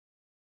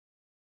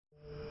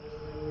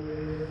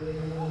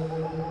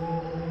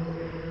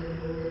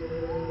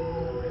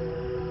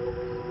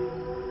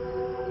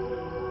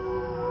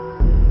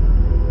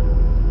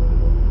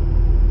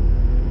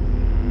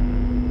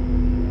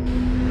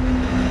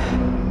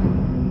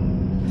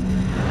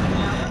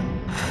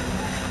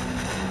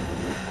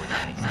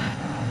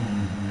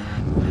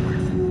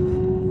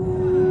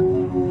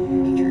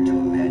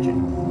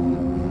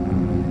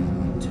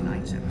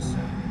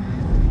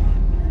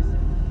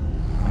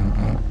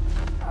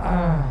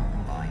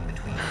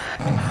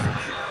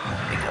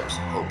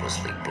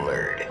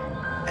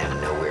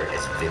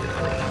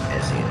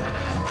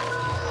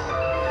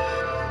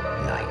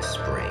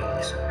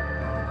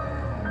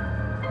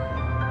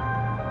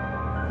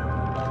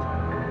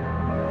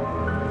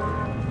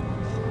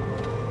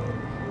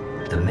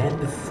The man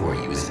before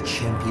you is a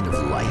champion of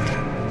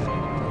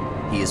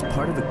light. He is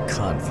part of a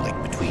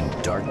conflict between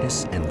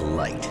darkness and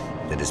light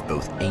that is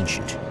both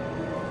ancient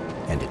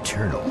and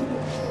eternal.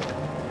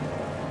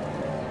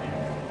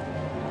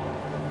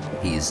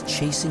 He is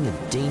chasing a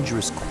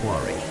dangerous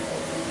quarry,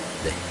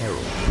 the Herald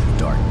of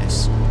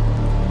Darkness.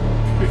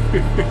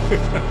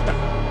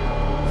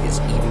 His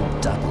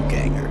evil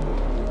doppelganger,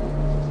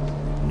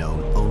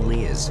 known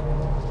only as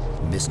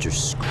Mr.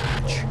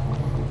 Scratch.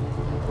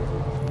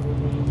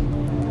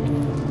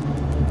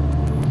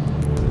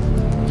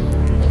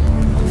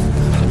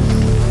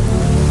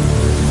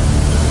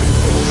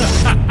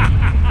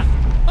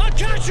 I'll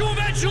catch you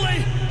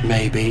eventually!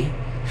 Maybe.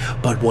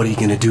 But what are you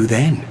gonna do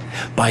then?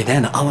 By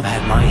then, I'll have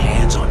had my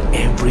hands on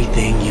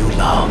everything you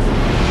love.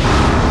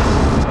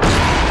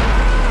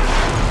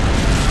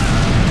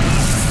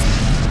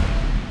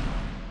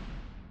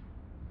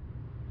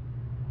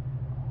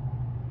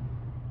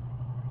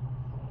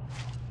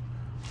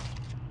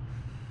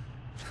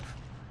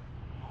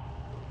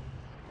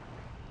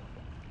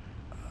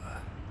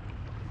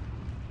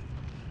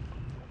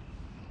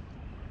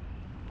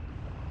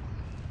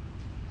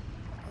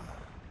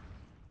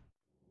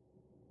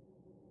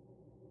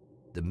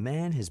 The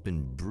man has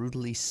been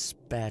brutally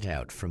spat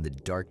out from the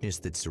darkness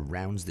that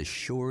surrounds the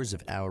shores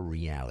of our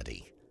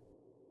reality.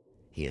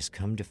 He has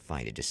come to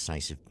fight a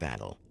decisive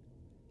battle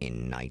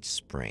in Night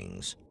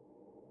Springs.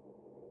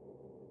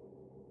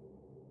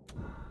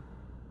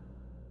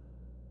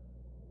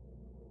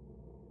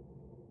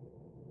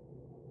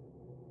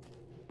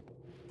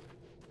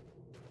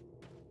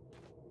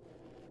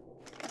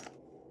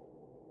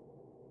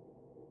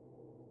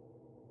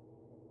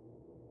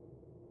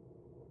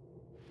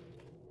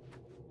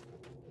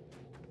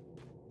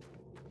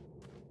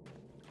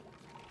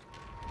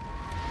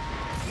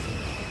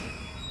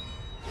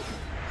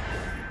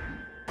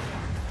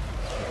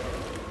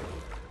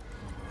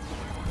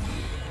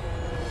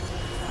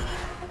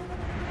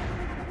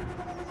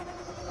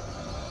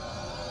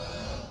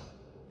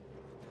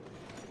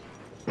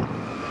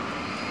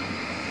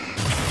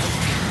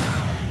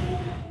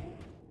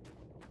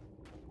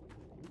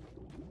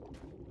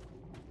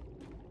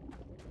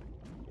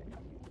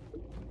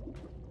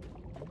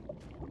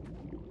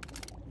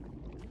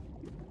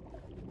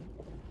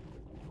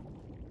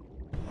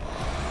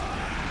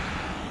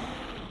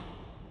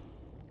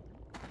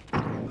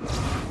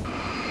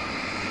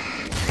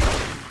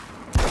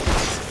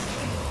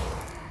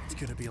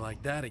 Gonna be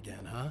like that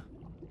again, huh?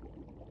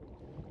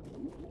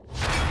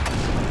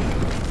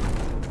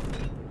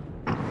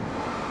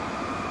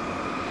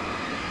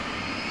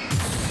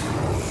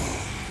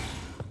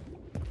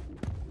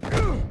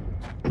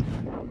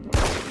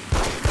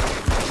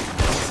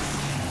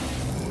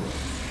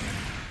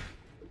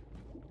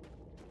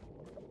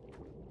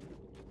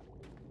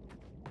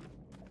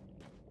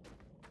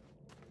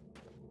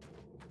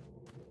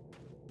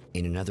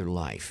 In another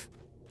life,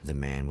 the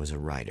man was a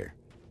writer.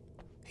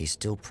 He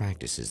still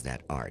practices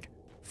that art,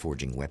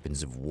 forging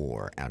weapons of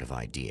war out of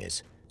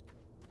ideas.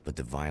 But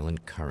the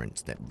violent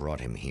currents that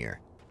brought him here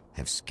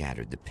have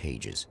scattered the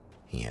pages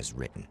he has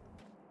written.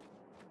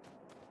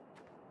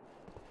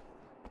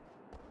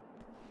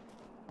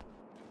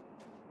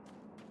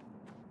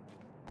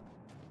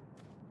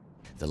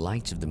 The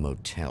lights of the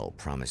motel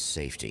promise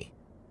safety.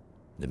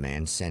 The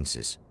man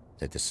senses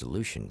that the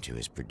solution to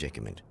his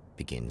predicament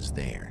begins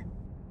there.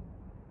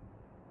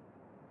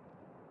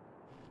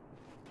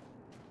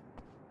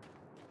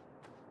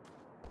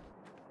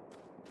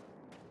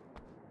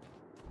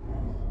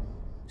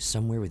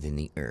 Somewhere within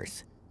the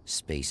Earth,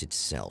 space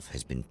itself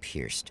has been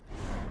pierced,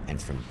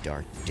 and from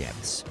dark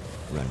depths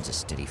runs a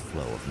steady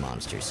flow of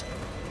monsters.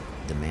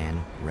 The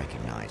man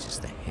recognizes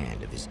the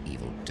hand of his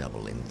evil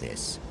double in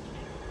this.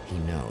 He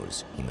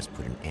knows he must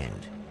put an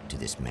end to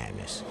this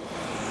madness.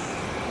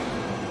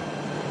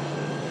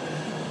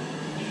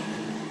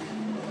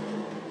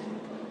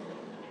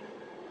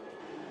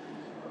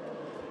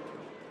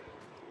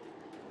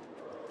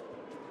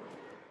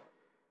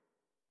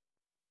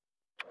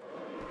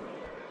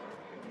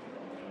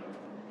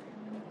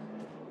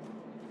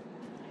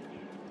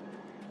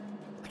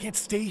 I can't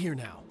stay here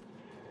now.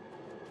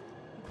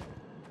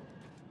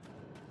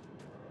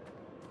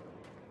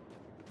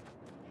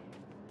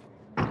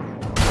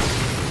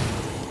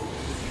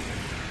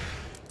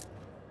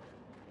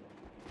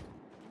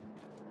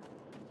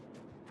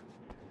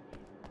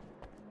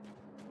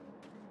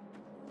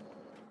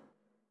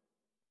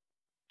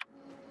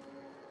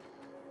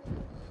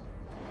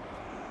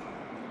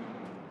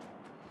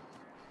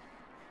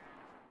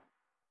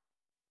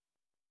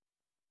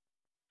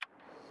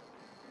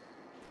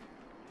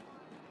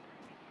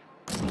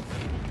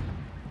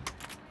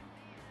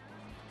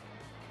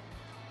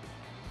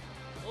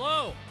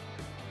 Hello?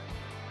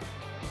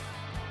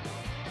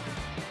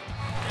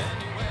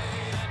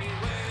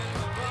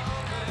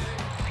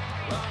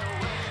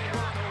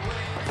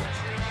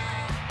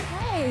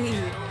 Hey,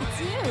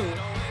 it's you.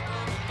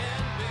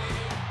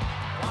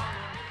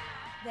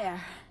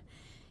 There.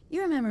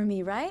 You remember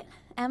me, right?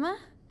 Emma?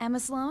 Emma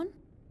Sloan?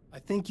 I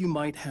think you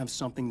might have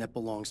something that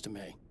belongs to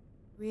me.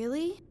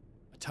 Really?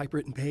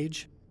 typewritten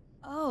page?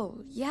 Oh,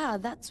 yeah,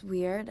 that's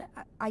weird.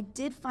 I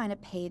did find a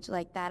page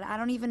like that. I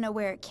don't even know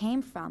where it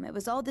came from. It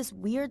was all this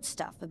weird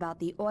stuff about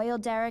the oil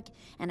derrick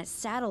and a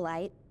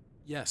satellite.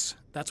 Yes,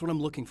 that's what I'm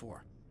looking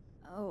for.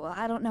 Oh,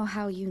 I don't know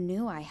how you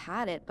knew I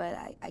had it, but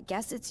I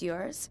guess it's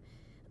yours.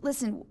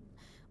 Listen,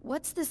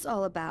 what's this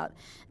all about?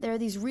 There are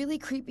these really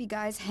creepy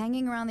guys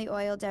hanging around the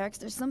oil derricks.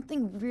 There's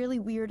something really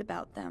weird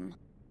about them.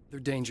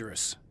 They're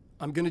dangerous.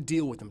 I'm gonna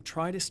deal with them.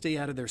 Try to stay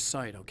out of their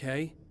sight,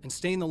 okay? And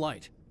stay in the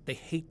light. They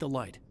hate the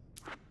light.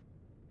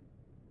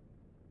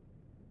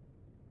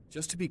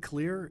 Just to be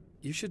clear,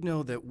 you should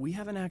know that we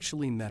haven't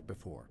actually met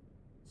before.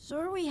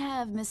 Sure we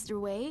have,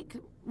 Mr. Wake.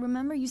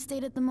 Remember you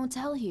stayed at the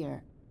motel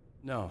here.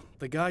 No,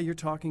 the guy you're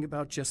talking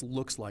about just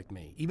looks like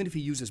me, even if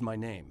he uses my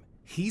name.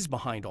 He's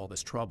behind all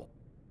this trouble.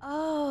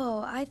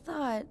 Oh, I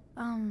thought,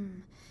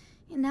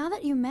 now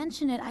that you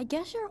mention it, I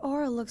guess your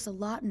aura looks a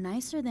lot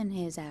nicer than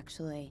his,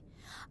 actually.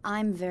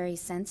 I'm very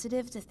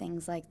sensitive to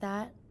things like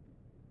that.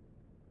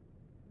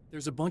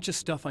 There's a bunch of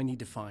stuff I need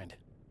to find.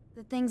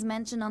 The things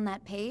mentioned on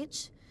that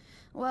page?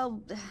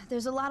 Well,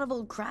 there's a lot of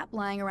old crap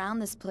lying around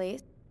this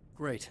place.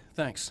 Great,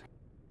 thanks.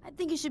 I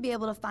think you should be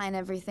able to find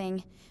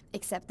everything,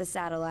 except the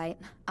satellite,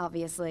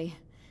 obviously.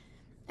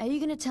 Are you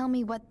gonna tell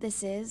me what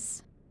this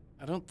is?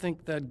 I don't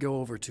think that'd go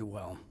over too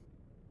well.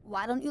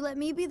 Why don't you let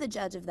me be the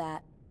judge of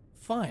that?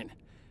 Fine.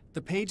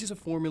 The page is a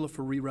formula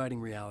for rewriting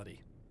reality.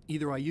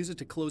 Either I use it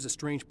to close a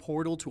strange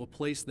portal to a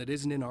place that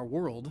isn't in our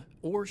world,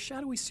 or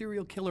shadowy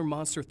serial killer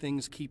monster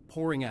things keep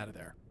pouring out of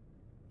there.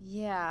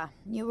 Yeah,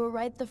 you were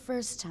right the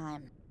first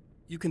time.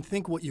 You can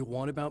think what you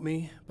want about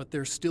me, but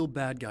there's still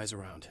bad guys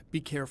around. Be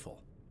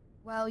careful.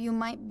 Well, you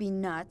might be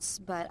nuts,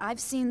 but I've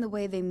seen the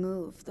way they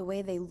move, the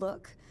way they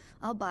look.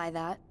 I'll buy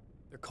that.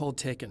 They're called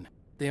Taken.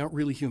 They aren't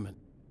really human.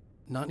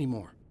 Not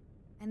anymore.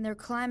 And they're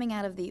climbing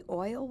out of the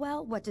oil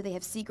well? What, do they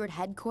have secret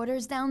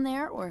headquarters down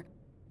there, or...?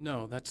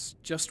 No, that's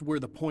just where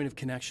the point of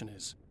connection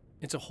is.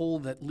 It's a hole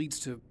that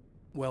leads to,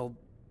 well,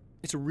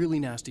 it's a really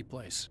nasty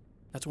place.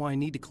 That's why I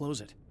need to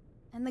close it.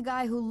 And the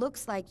guy who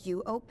looks like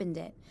you opened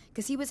it,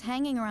 because he was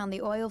hanging around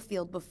the oil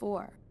field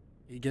before.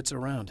 He gets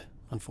around,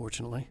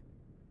 unfortunately.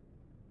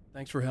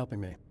 Thanks for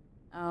helping me.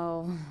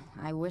 Oh,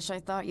 I wish I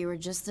thought you were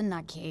just a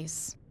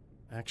nutcase.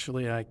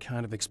 Actually, I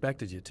kind of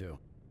expected you to.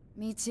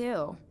 Me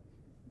too.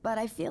 But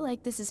I feel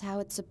like this is how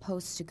it's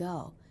supposed to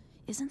go.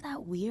 Isn't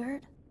that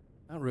weird?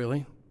 Not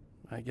really.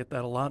 I get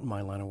that a lot in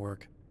my line of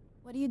work.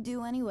 What do you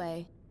do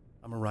anyway?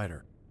 I'm a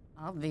writer.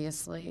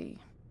 Obviously.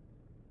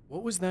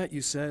 What was that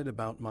you said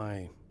about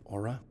my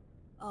aura?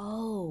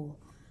 Oh,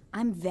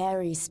 I'm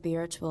very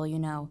spiritual, you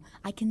know.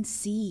 I can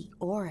see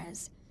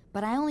auras,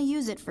 but I only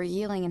use it for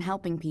healing and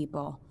helping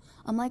people.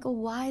 I'm like a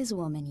wise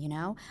woman, you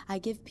know? I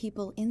give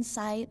people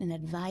insight and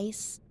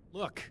advice.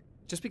 Look,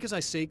 just because I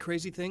say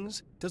crazy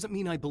things doesn't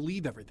mean I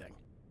believe everything.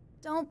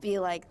 Don't be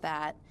like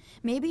that.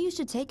 Maybe you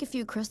should take a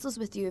few crystals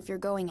with you if you're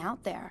going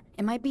out there.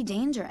 It might be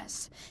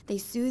dangerous. They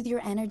soothe your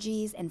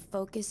energies and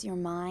focus your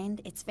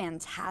mind. It's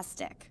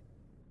fantastic.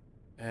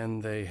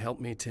 And they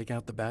help me take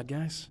out the bad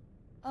guys?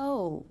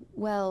 Oh,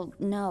 well,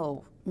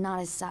 no,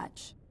 not as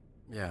such.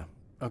 Yeah,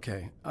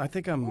 okay. I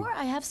think I'm... Or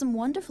I have some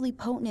wonderfully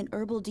potent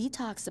herbal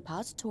detox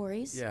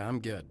suppositories. Yeah, I'm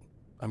good.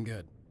 I'm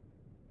good.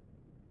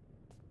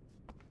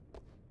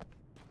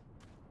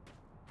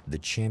 The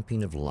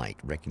Champion of Light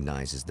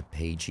recognizes the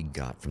page he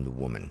got from the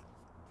woman.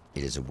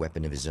 It is a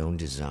weapon of his own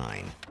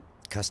design,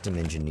 custom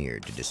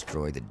engineered to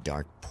destroy the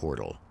dark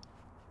portal.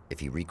 If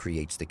he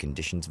recreates the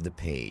conditions of the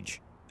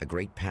page, a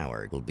great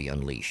power will be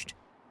unleashed.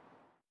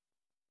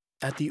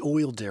 At the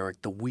oil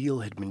derrick, the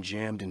wheel had been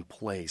jammed in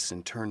place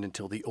and turned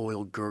until the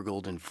oil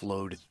gurgled and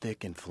flowed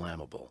thick and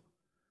flammable.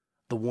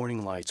 The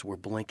warning lights were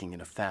blinking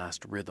in a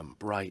fast rhythm,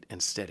 bright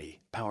and steady,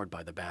 powered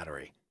by the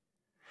battery.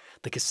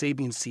 The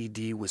Kasabian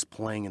CD was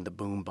playing in the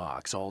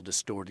boombox, all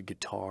distorted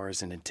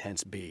guitars and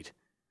intense beat.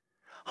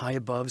 High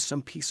above,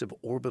 some piece of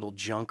orbital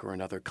junk or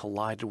another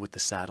collided with the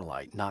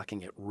satellite,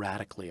 knocking it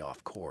radically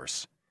off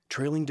course.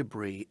 Trailing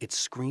debris, it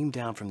screamed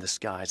down from the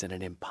skies at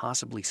an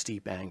impossibly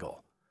steep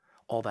angle.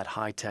 All that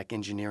high-tech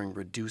engineering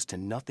reduced to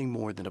nothing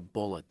more than a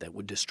bullet that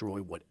would destroy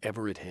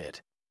whatever it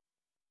hit.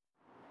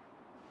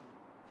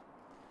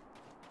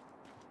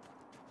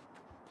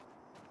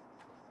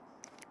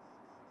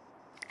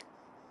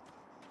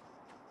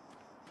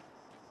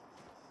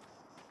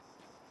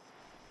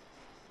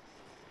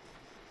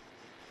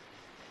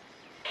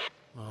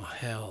 Oh,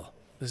 hell.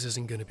 This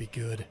isn't gonna be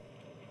good.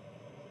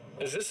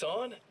 Is this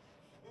on?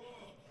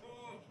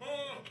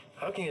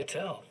 How can you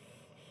tell?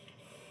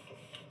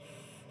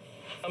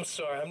 I'm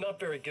sorry, I'm not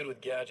very good with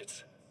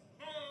gadgets.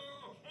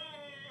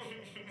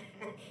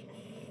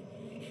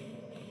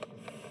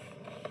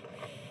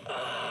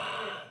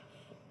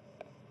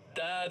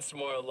 That's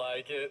more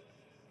like it.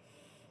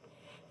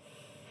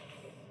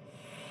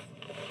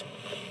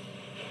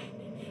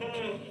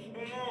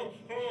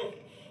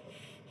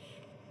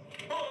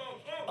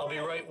 I'll be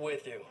right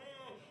with you.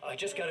 I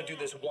just gotta do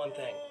this one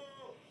thing.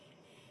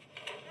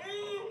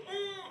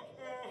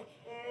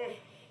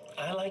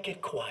 I like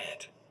it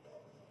quiet.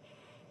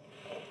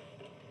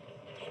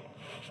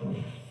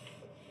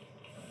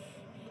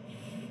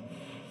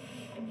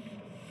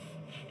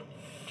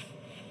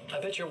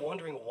 bet you're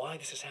wondering why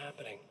this is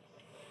happening.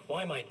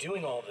 Why am I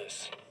doing all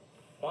this?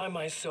 Why am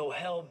I so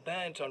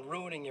hell-bent on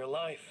ruining your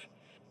life?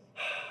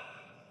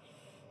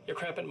 You're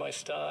cramping my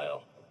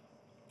style.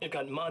 You've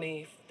got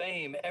money,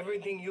 fame,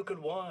 everything you could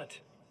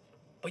want.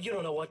 But you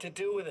don't know what to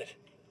do with it.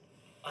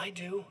 I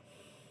do.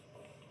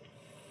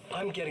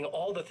 I'm getting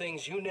all the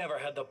things you never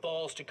had the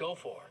balls to go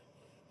for.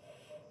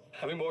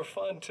 Having more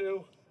fun,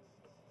 too.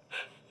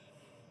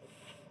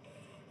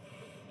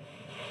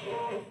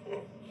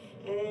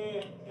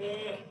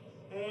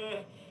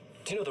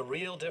 Do you know the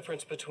real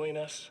difference between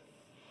us?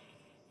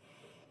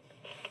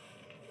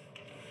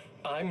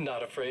 I'm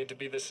not afraid to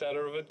be the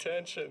center of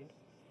attention.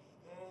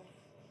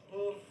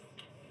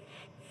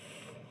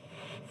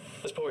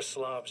 This poor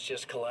slob's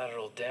just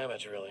collateral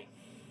damage, really.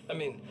 I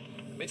mean,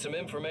 made some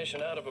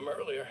information out of him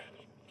earlier.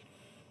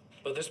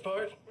 But this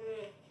part?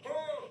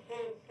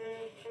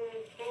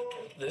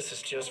 This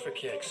is just for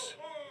kicks.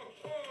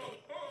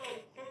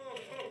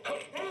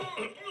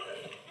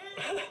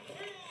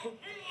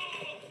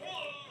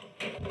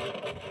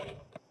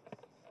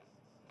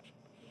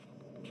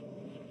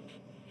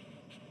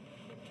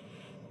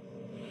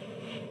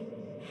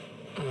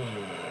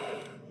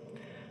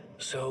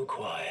 So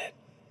quiet.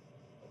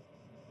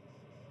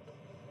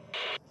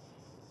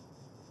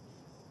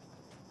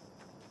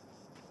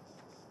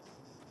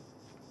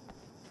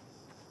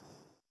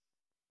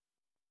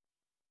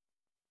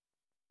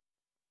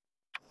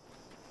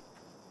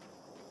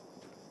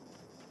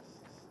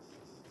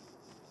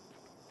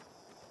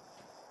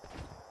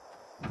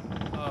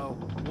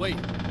 Wait.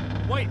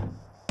 Wait!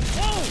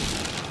 Whoa!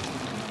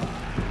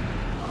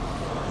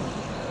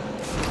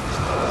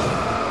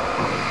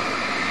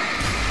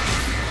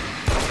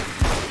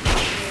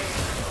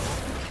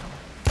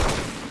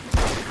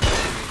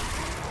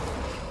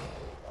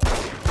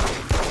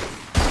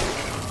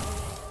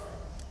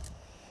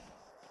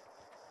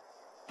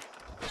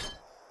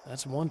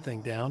 That's one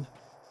thing down.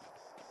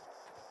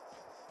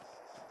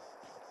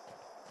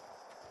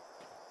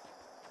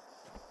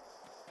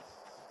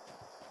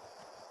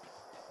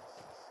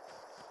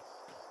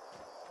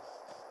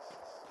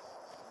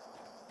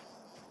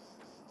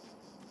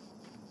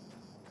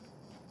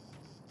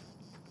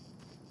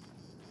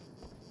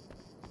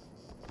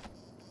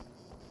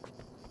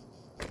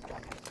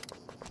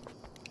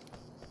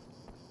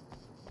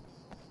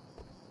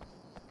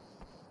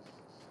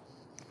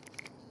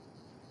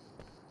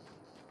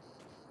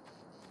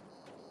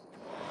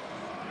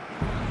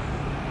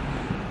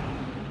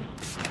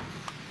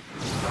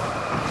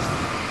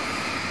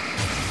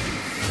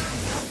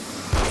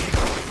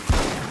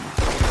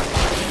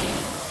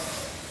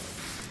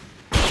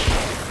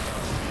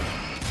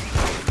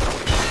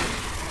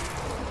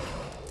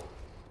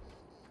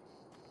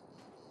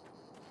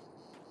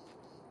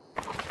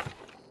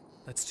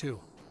 That's two.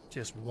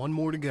 Just one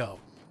more to go.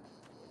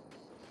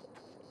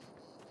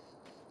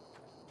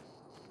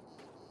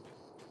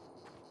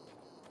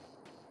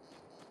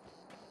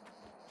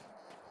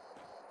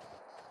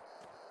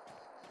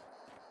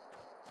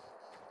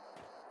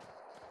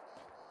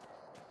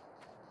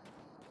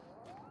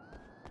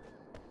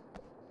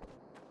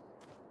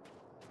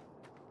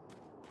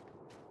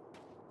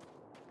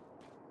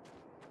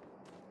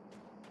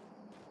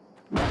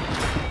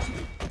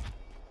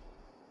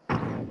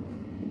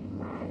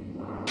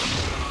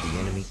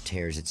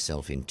 Tears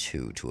itself in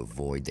two to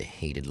avoid the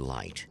hated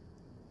light.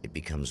 It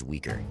becomes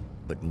weaker,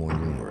 but more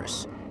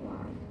numerous.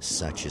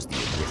 Such is the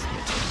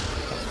arithmetic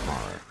of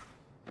horror.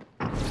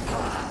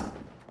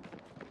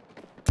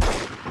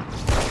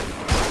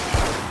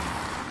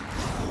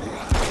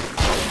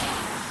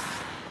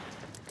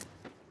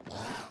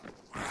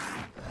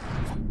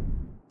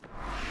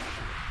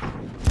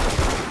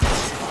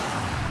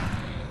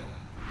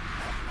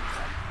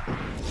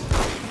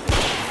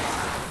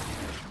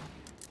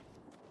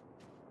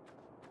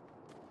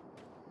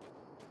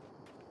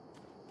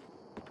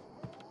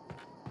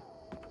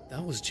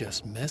 That was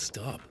just messed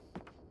up.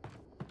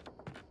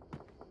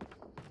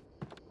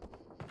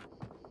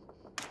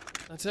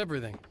 That's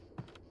everything.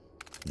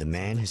 The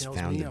man has Tells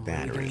found me the I'm really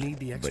gonna battery, need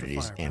the extra but it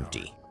is firepower.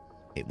 empty.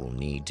 It will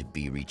need to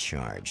be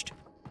recharged.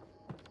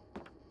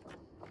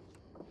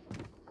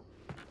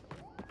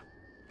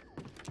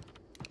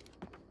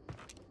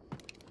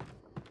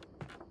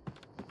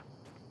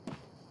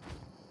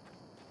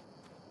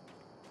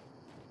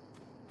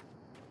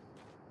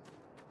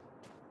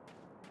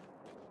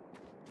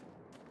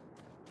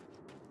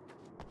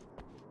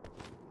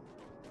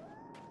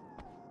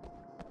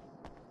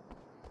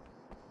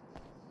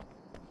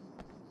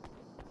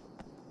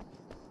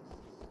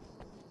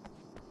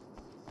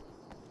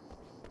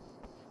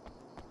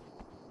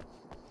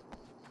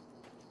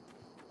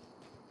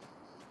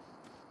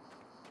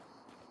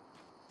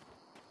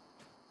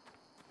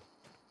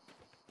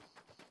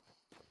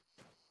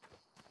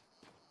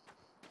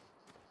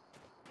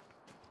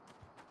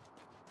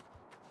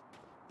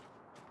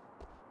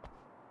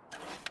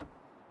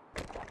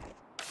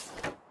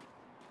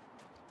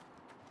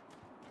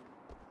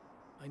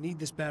 I need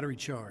this battery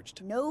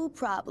charged. No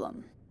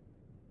problem.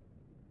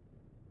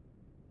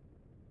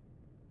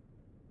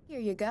 Here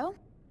you go.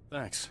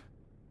 Thanks.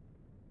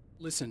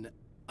 Listen,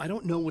 I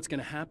don't know what's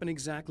gonna happen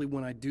exactly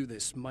when I do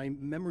this. My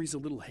memory's a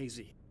little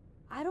hazy.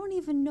 I don't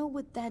even know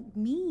what that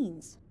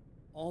means.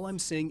 All I'm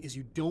saying is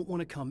you don't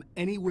want to come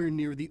anywhere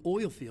near the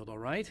oil field, all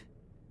right?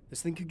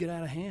 This thing could get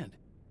out of hand.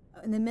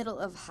 In the middle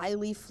of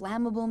highly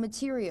flammable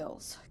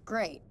materials.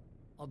 Great.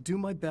 I'll do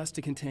my best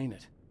to contain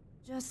it.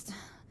 Just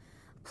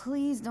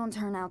please don't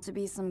turn out to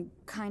be some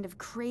kind of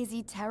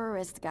crazy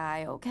terrorist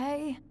guy,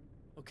 okay?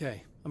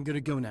 Okay, I'm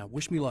gonna go now.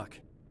 Wish me luck.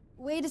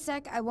 Wait a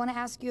sec, I want to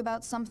ask you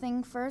about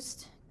something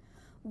first.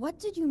 What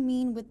did you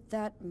mean with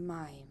that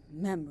my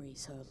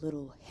memory's a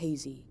little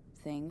hazy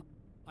thing?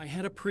 I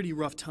had a pretty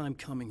rough time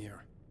coming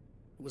here.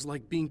 It was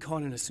like being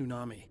caught in a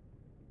tsunami.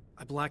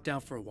 I blacked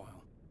out for a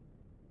while.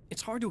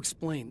 It's hard to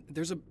explain.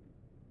 There's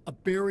a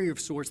barrier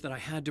of sorts that I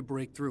had to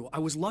break through. I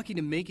was lucky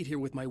to make it here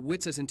with my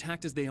wits as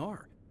intact as they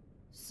are.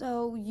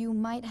 So you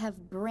might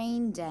have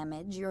brain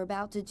damage, you're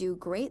about to do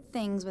great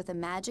things with a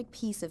magic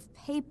piece of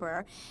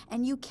paper,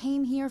 and you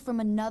came here from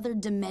another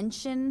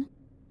dimension?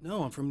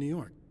 No, I'm from New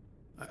York.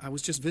 I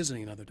was just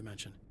visiting another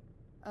dimension.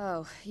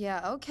 Oh,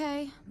 yeah,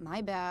 okay.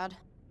 My bad.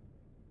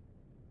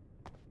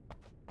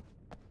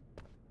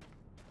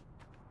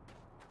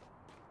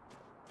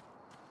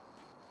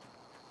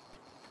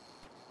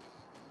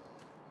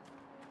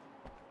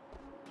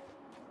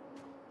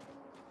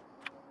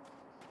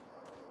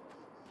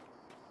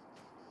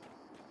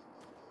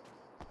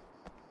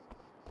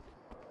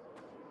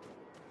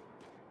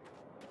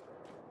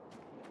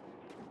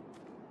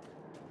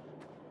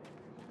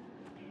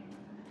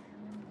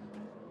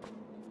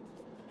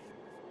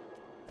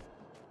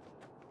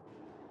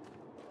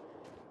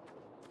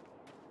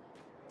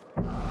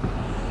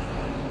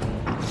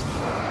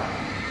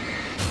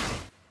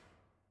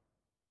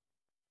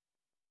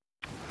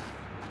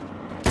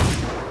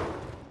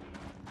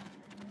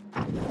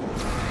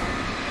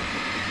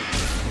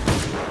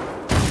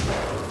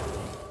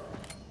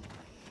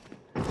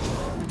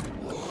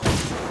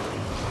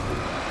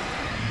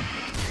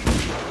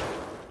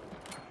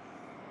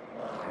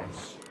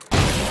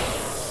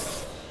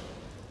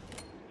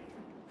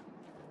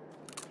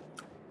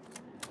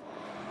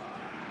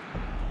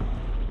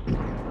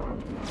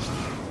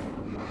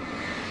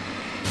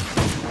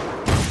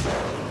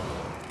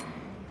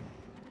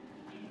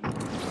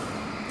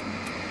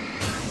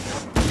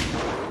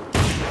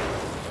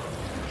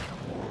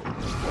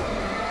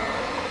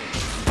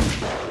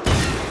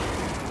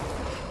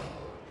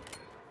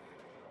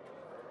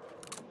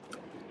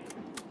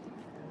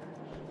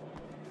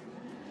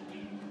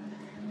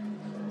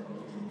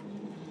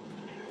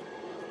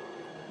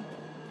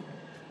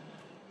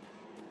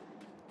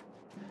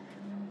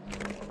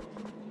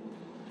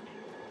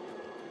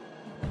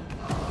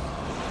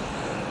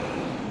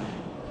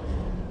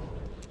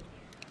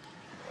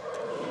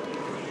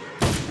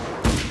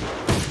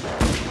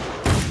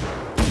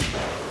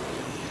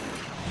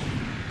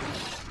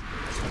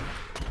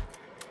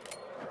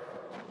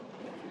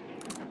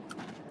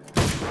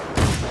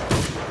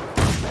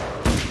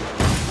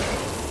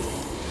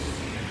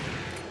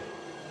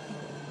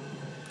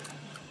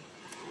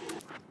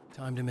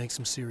 Time to make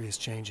some serious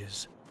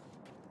changes.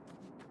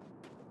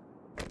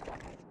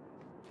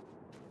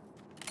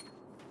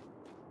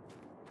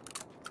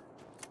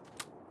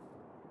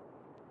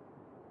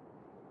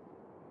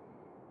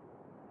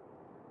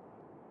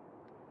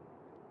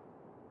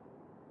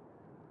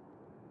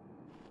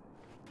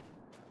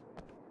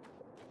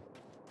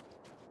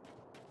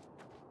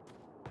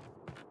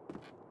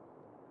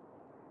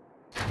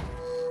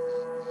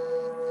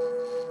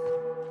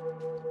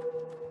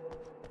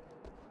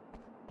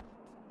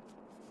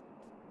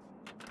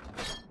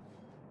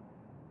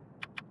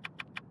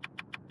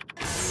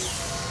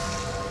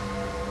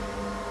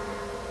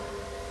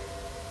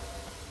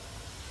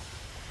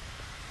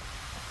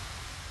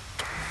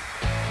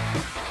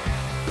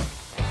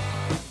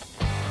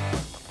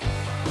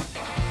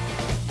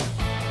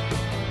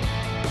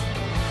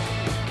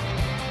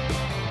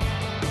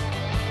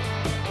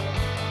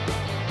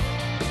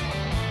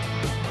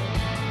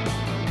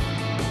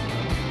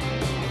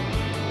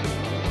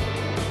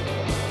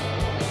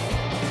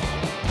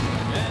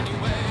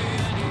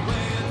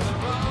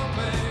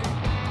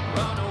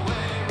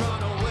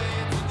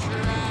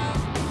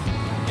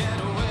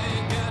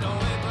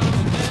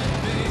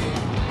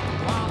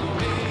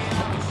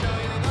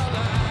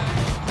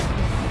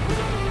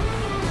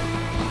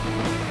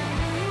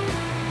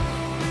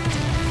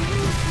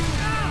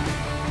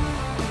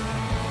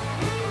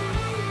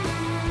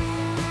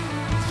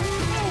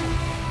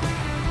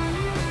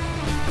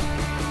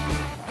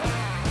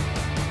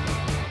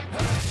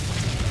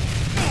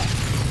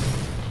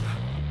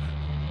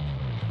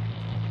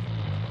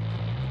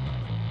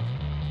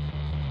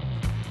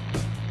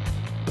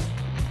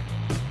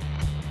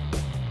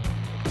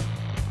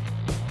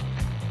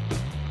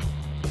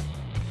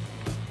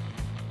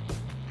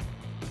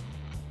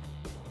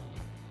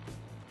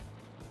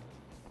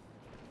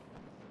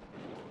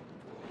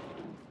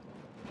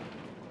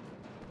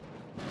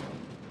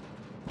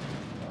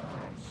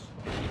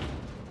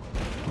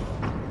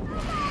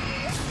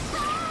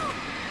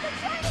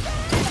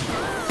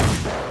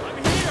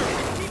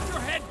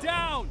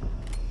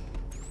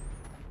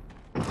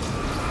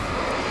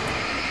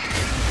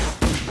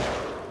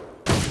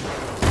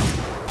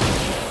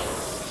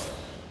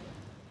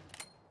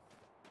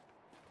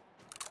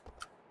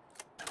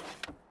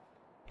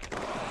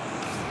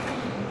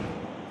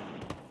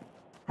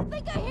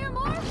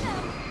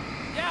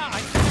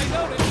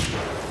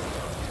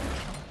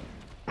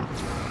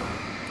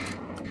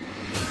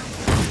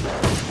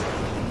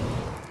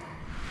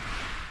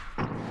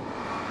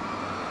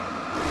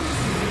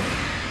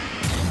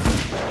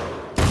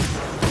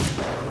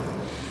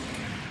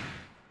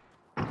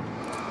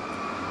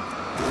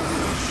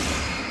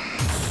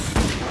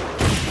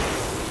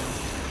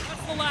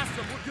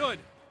 Good.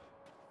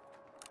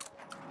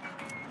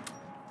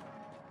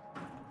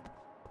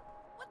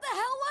 What the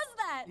hell was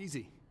that?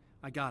 Easy.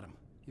 I got him.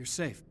 You're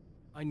safe.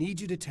 I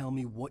need you to tell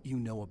me what you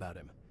know about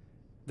him.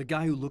 The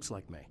guy who looks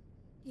like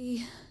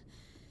me.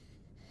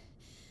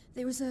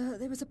 There was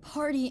a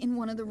party in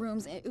one of the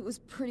rooms. It was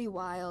pretty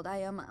wild.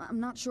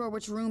 I'm not sure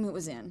which room it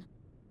was in.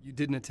 You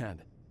didn't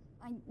attend.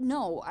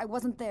 No, I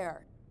wasn't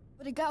there.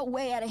 But it got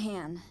way out of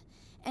hand.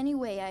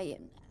 Anyway,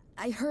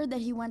 I heard that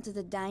he went to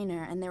the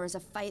diner and there was a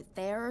fight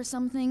there or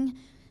something.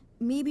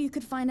 Maybe you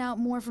could find out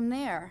more from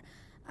there.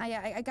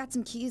 I got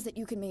some keys that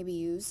you could maybe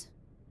use.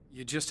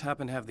 You just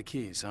happen to have the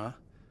keys, huh?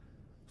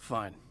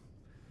 Fine.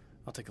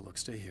 I'll take a look.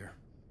 Stay here.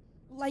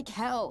 Like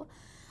hell.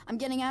 I'm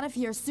getting out of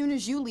here as soon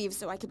as you leave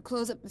so I could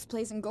close up this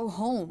place and go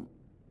home.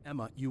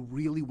 Emma, you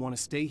really want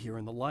to stay here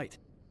in the light.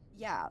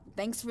 Yeah,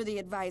 thanks for the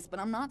advice, but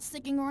I'm not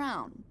sticking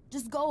around.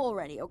 Just go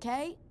already,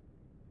 okay?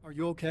 Are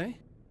you okay?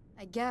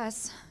 I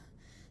guess.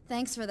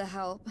 Thanks for the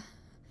help.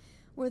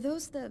 Were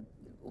those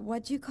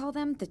what'd you call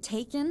them? The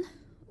Taken?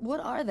 What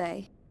are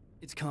they?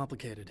 It's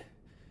complicated.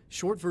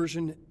 Short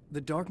version,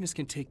 the darkness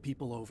can take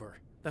people over.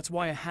 That's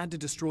why I had to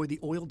destroy the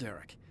oil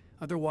derrick.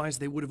 Otherwise,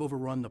 they would have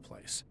overrun the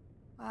place.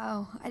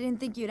 Wow, I didn't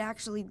think you'd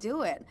actually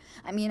do it.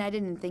 I mean, I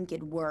didn't think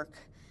it'd work.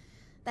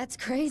 That's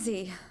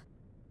crazy.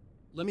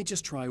 Let me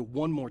just try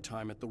one more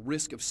time at the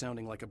risk of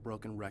sounding like a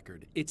broken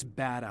record. It's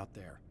bad out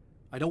there.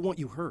 I don't want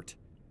you hurt.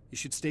 You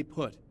should stay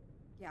put.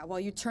 Yeah,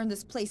 while you turn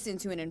this place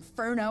into an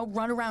inferno,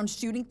 run around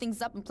shooting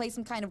things up and play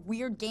some kind of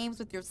weird games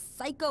with your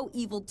psycho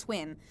evil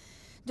twin.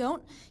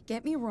 Don't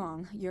get me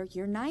wrong,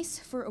 you're nice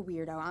for a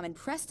weirdo. I'm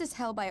impressed as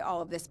hell by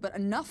all of this, but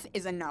enough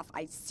is enough.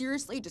 I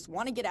seriously just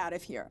want to get out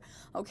of here,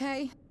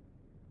 okay?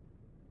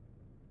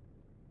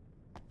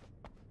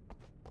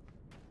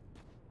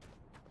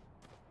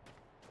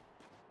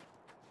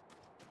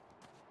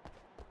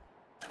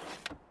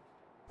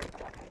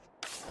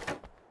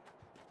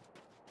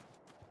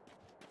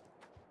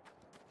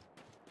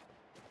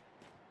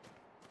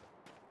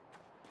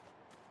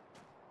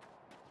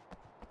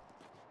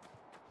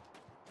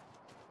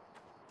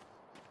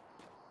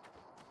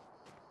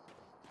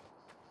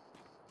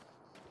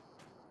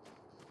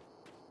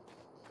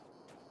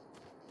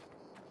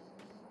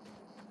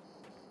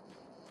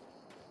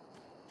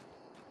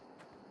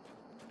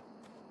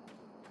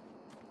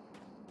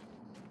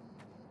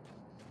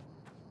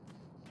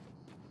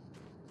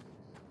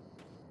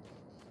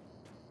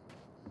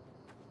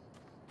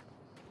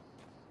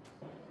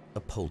 A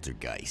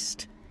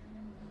poltergeist.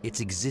 Its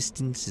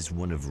existence is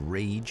one of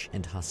rage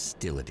and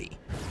hostility,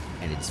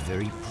 and its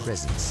very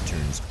presence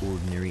turns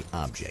ordinary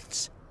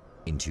objects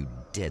into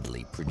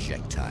deadly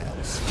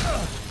projectiles.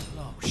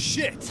 Oh,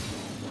 shit!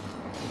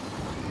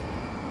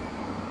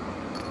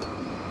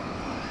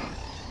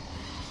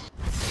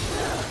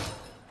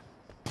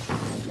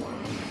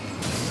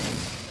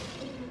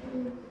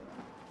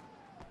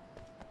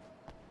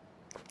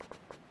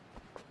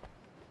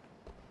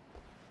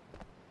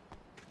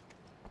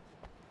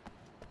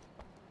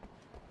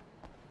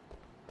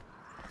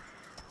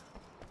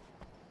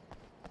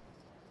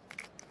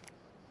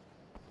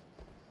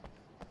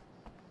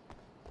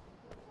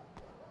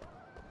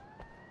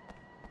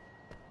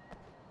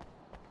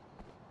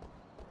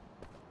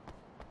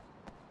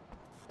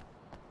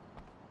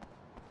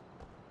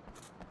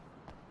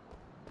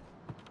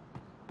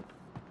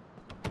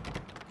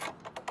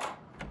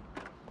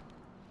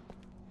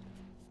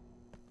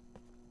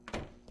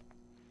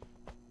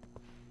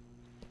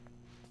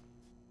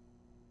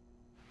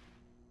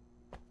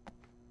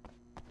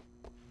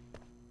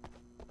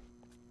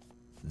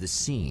 The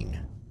scene,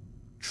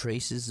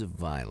 traces of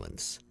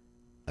violence,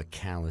 a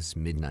callous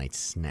midnight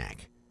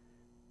snack,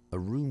 a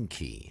room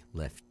key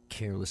left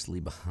carelessly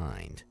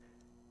behind.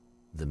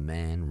 The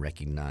man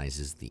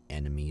recognizes the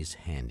enemy's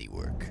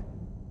handiwork.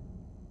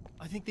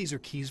 I think these are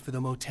keys for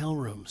the motel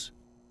rooms.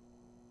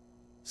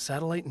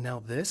 Satellite and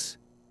now this?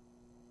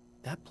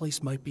 That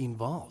place might be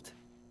involved.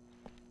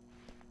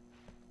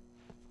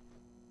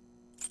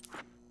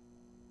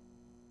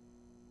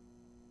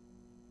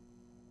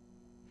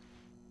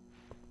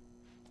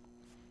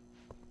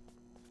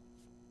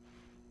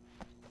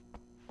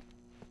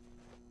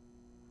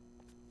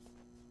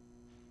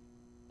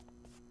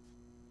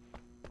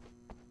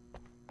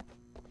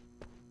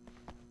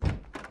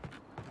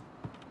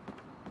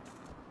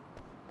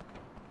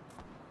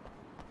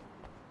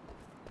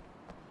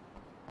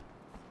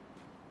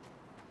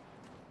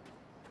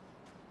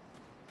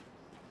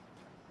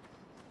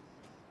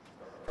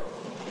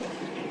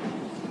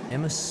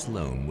 Emma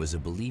Sloan was a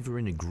believer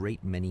in a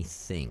great many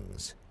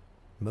things,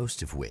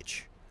 most of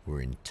which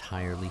were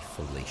entirely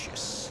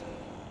fallacious.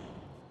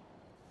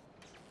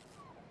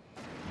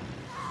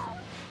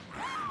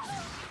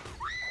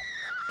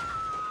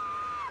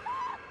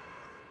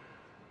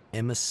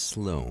 Emma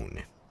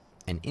Sloan,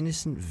 an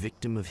innocent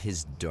victim of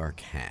his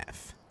dark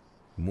half.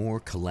 More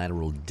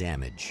collateral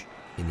damage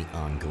in the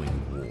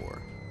ongoing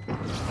war.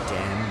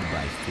 Damned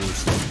by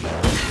forces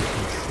beyond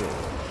her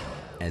control,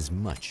 as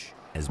much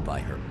as by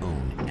her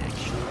own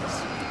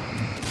actions.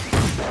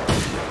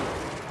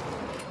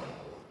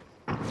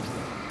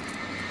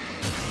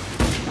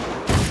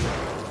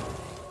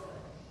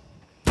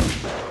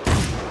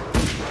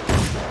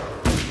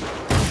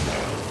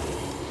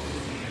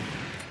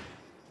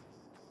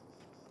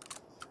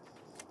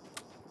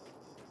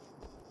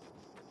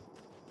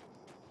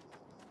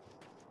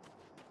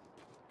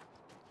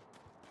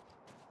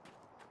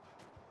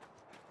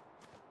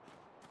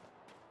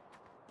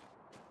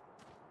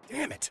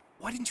 Damn it!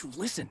 Why didn't you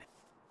listen?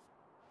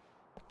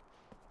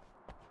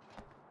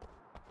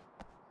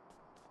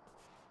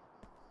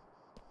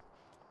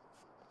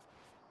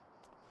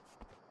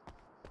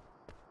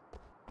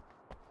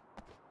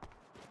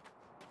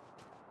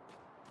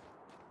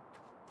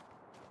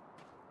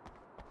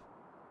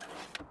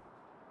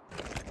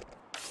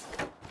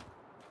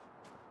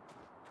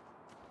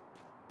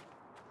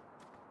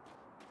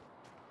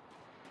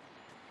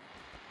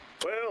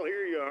 Well,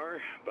 here you are,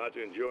 about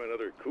to enjoy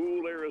another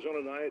cool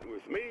Arizona night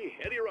with me,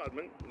 Eddie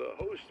Rodman, the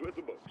host with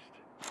the boast.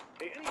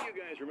 Hey, any of you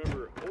guys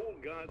remember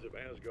Old Gods of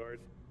Asgard?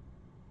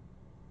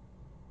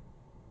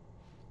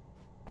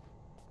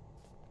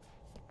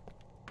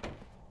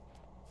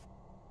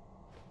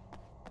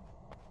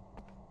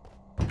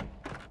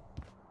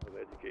 Of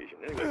education.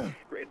 Anyway,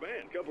 great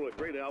band, couple of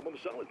great albums,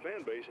 solid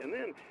fan base, and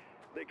then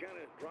they kind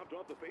of dropped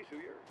off the face of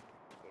the earth.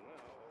 So now...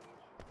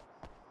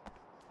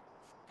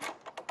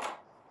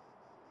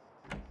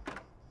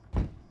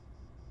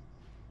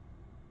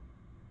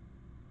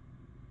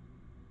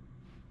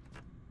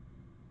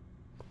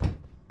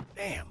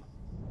 Damn.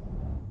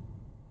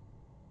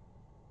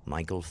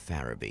 Michael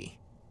Farabee,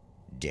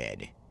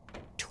 dead,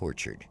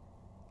 tortured,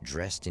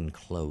 dressed in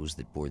clothes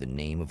that bore the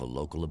name of a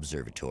local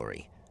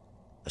observatory.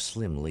 A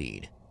slim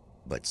lead,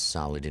 but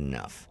solid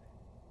enough.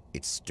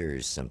 It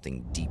stirs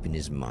something deep in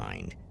his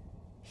mind.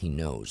 He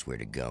knows where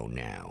to go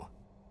now.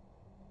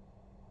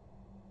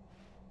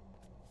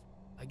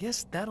 I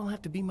guess that'll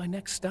have to be my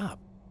next stop.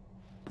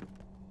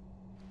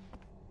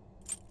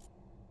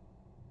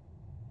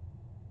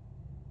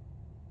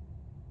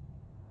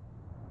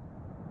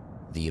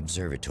 The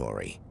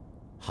observatory,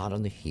 hot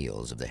on the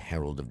heels of the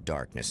Herald of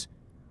Darkness,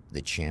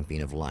 the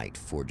Champion of Light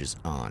forges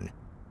on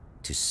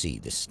to see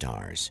the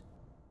stars.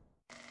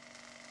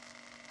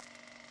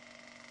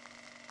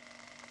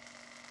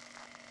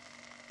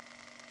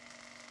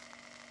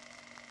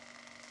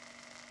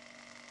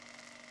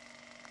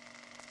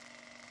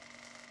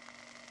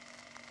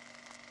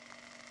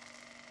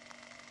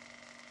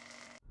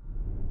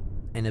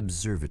 An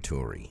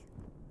observatory,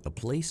 a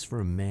place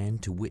for a man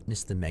to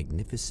witness the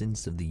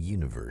magnificence of the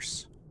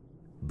universe.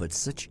 But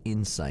such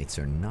insights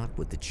are not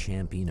what the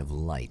Champion of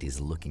Light is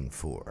looking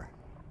for.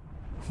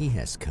 He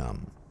has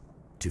come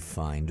to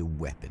find a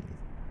weapon.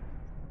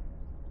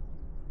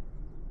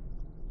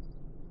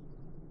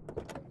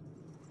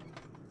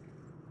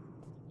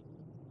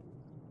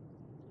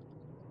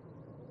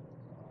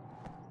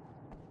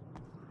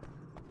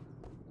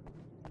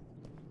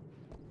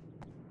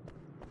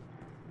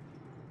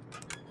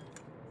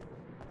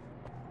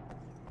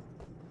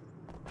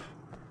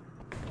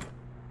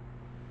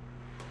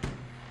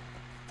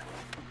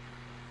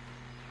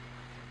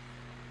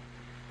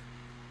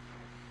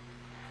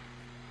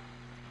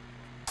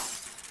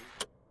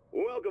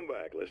 Welcome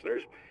back,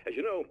 listeners. As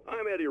you know,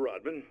 I'm Eddie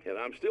Rodman, and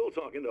I'm still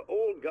talking to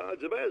Old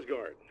Gods of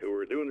Asgard, who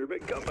are doing their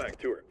big comeback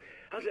tour.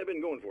 How's that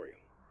been going for you?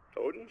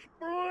 Odin?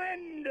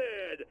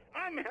 Splendid!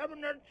 I'm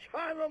having the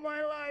time of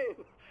my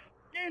life.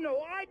 You know,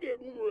 I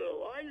didn't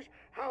realize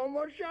how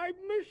much I'd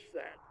missed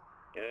that.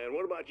 And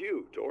what about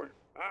you, Tor?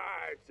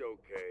 It's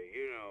okay,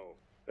 you know.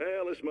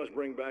 Well, this must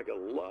bring back a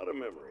lot of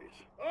memories.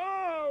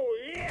 Oh,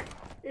 yeah!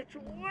 It's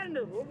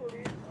wonderful to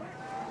be back.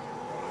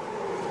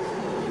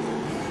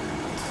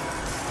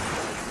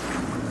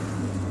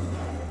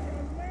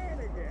 Man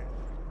again.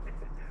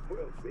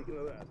 Well, speaking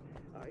of that,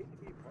 I hate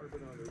to keep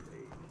harping on this age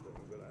thing,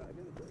 but I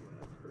gotta tell you,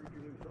 I've heard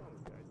your new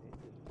songs, guys. It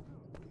just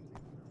sounds easy.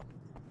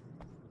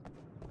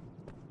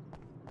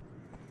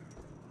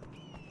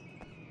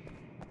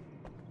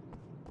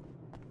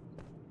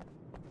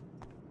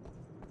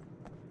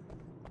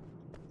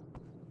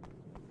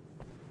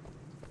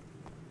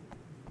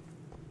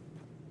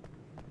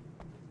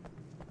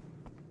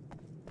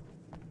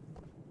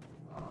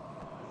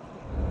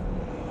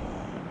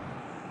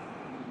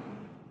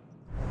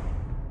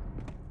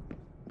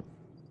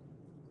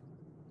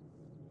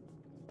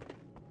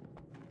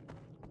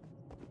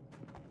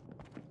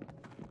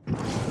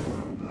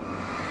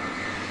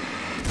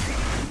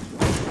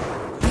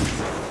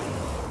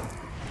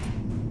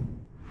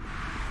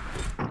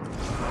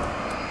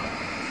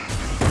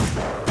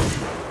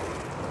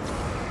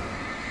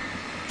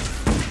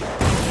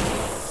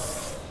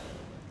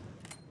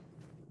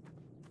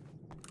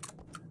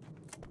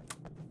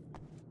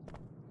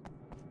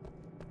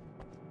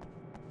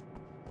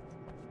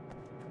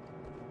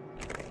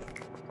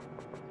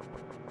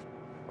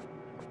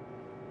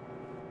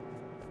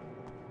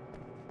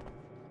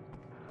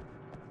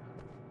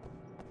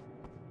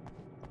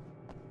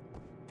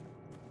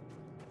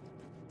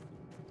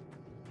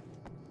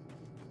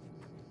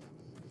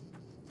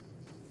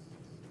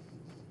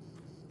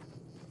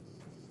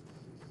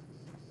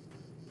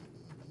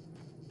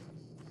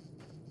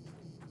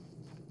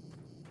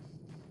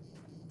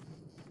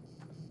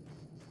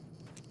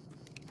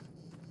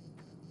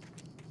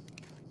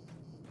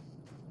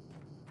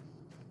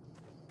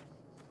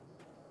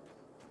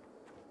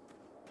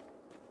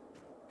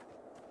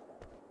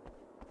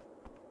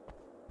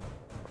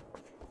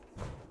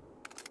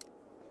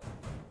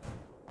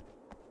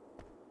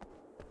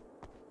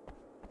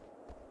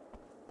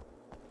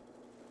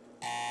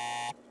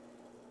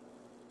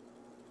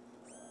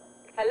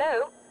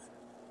 Hello?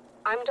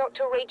 I'm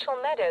Dr. Rachel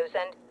Meadows,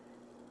 and...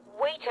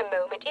 Wait a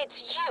moment, it's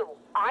you!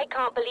 I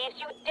can't believe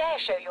you dare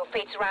show your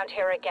face around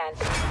here again.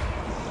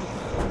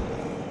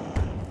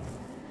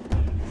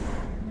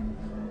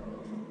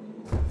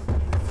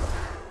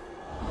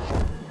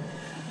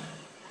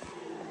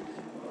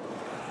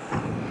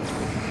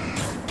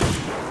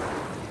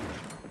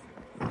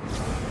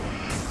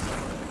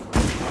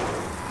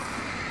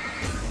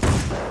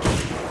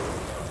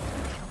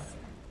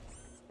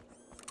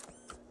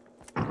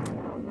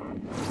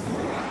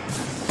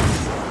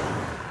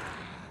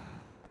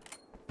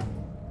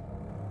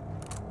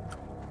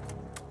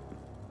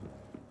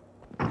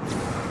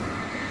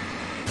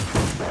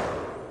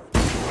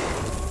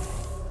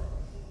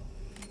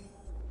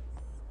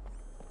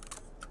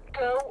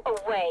 Go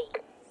away.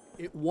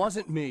 It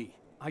wasn't me.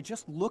 I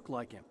just look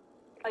like him.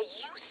 Are you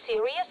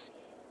serious?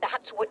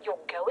 That's what you're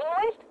going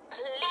with?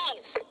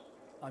 Please!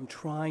 I'm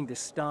trying to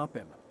stop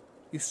him.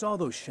 You saw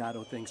those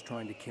shadow things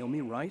trying to kill me,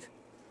 right?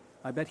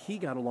 I bet he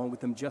got along with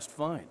them just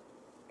fine.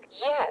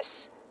 Yes.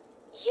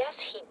 Yes,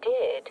 he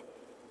did.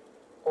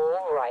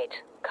 All right.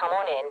 Come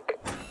on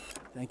in.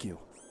 Thank you.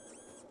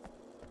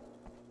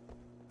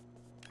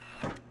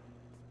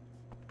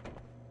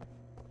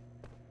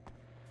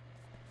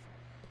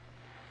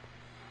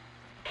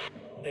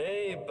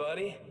 Hey,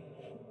 buddy.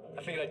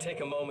 I figured I'd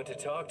take a moment to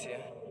talk to you.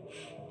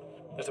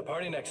 There's a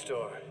party next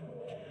door.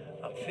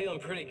 I'm feeling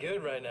pretty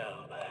good right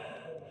now.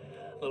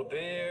 A little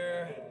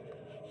beer,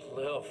 a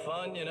little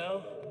fun, you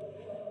know?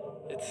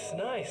 It's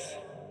nice.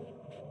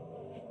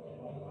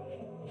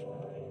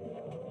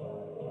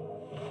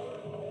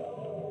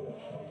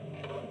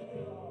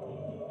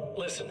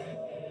 Listen,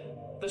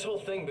 this whole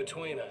thing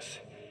between us,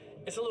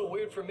 it's a little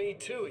weird for me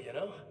too, you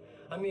know?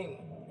 I mean,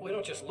 we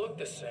don't just look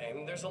the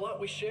same, there's a lot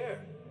we share.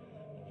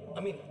 I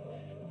mean,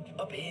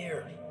 up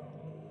here,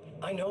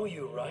 I know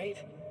you, right?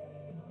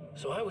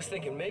 So I was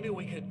thinking maybe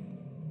we could...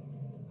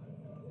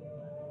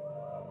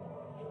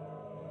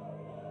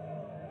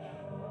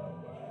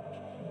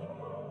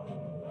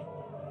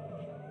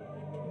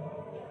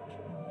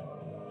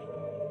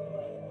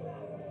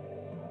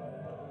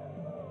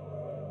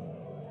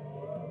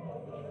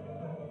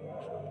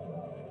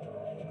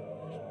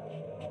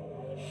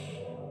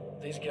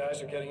 These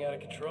guys are getting out of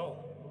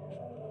control.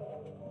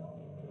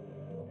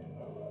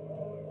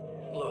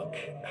 Look,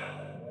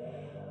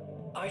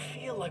 I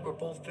feel like we're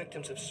both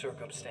victims of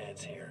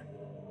circumstance here.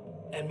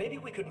 And maybe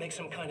we could make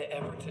some kind of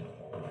effort to...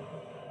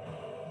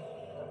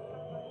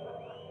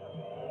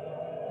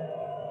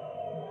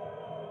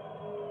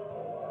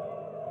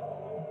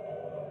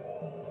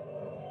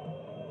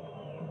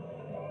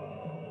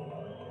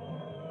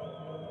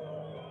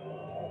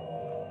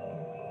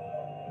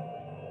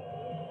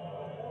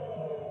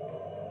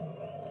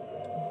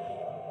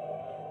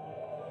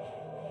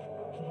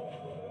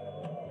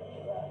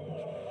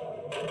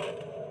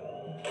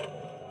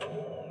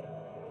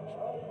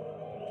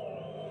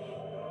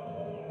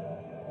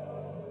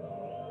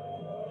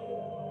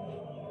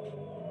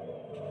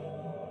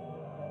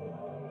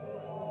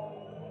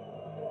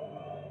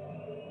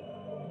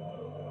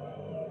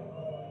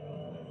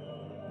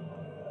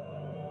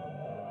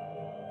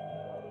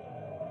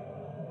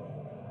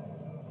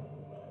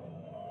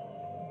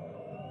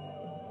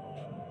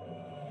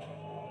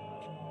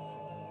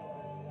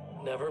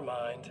 Never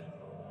mind.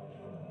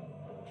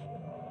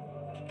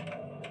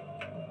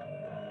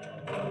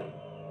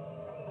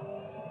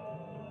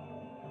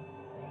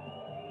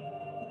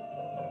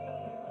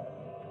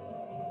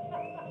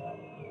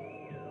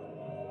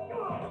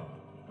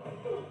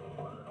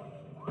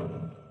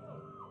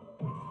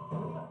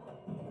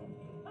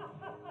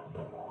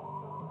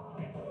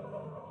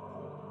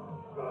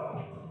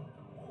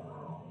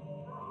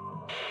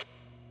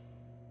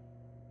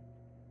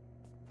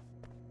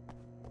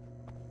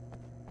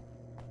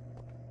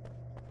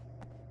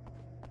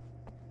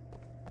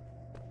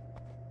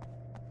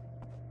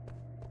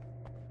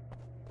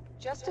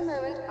 Just a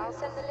moment, I'll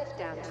send the lift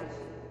down to you.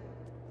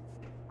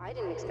 I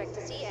didn't expect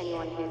to see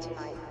anyone here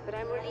tonight, but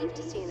I'm relieved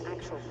to see an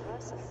actual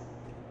person.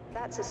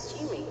 That's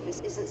assuming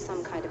this isn't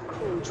some kind of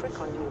cruel trick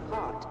on your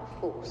part, of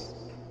course.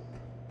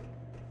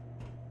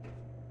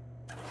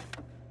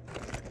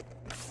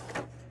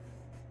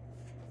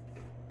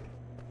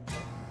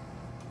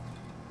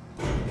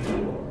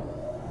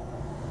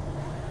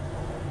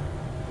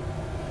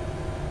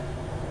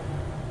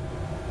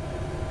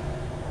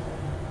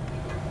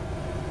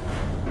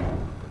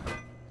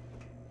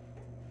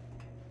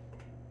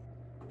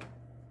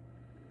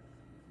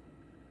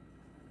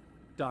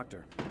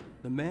 Doctor,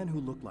 the man who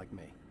looked like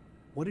me,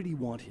 what did he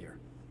want here?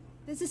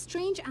 There's a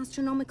strange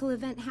astronomical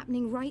event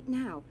happening right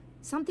now.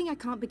 Something I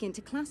can't begin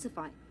to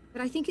classify,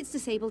 but I think it's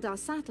disabled our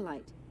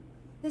satellite.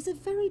 There's a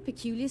very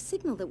peculiar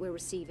signal that we're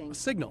receiving. A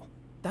signal?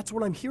 That's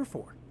what I'm here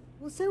for.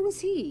 Well, so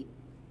was he.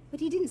 But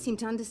he didn't seem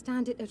to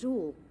understand it at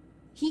all.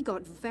 He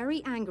got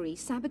very angry,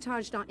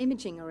 sabotaged our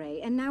imaging array,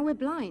 and now we're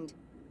blind.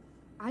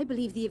 I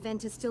believe the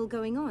event is still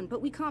going on,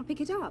 but we can't pick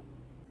it up.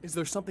 Is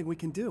there something we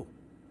can do?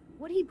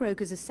 What he broke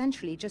is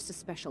essentially just a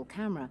special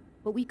camera,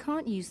 but we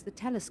can't use the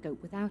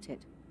telescope without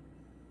it.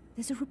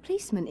 There's a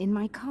replacement in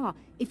my car.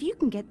 If you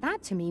can get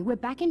that to me, we're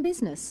back in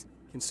business.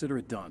 Consider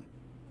it done.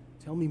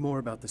 Tell me more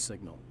about the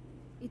signal.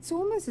 It's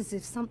almost as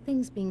if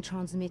something's being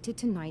transmitted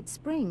to Night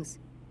Springs.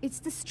 It's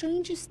the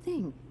strangest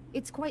thing.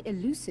 It's quite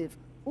elusive,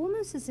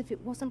 almost as if it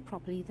wasn't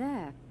properly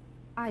there.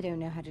 I don't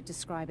know how to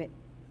describe it.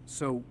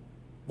 So,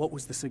 what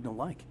was the signal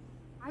like?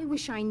 I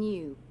wish I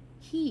knew.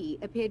 He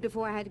appeared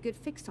before I had a good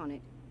fix on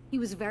it. He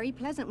was very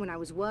pleasant when I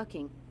was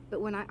working,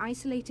 but when I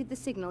isolated the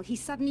signal, he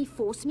suddenly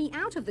forced me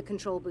out of the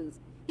control booth.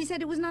 He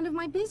said it was none of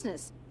my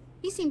business.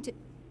 He seemed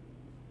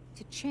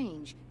to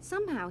change.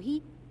 Somehow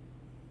he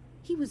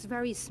was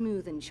very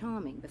smooth and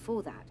charming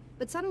before that,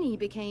 but suddenly he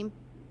became...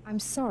 I'm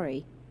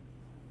sorry.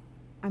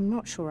 I'm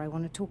not sure I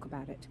want to talk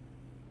about it.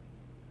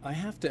 I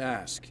have to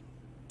ask,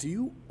 do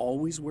you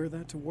always wear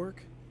that to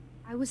work?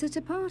 I was at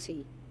a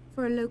party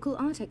for a local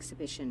art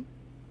exhibition.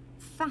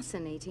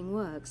 Fascinating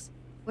works.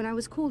 When I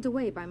was called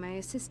away by my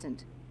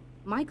assistant.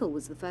 Michael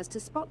was the first to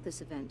spot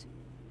this event.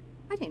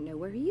 I don't know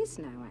where he is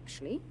now,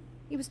 actually.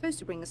 He was supposed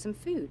to bring us some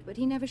food, but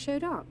he never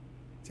showed up.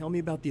 Tell me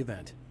about the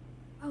event.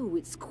 Oh,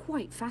 it's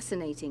quite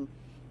fascinating.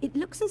 It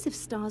looks as if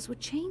stars were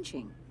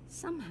changing,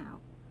 somehow.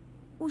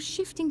 Or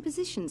shifting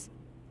positions.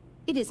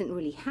 It isn't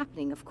really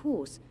happening, of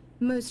course.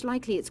 Most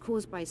likely it's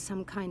caused by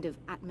some kind of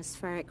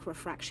atmospheric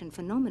refraction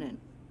phenomenon.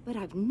 But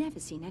I've never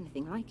seen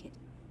anything like it.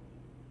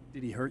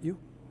 Did he hurt you?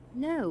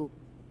 No.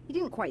 He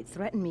didn't quite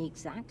threaten me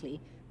exactly,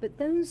 but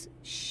those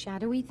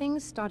shadowy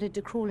things started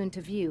to crawl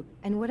into view,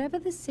 and whatever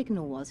the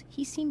signal was,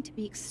 he seemed to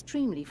be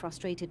extremely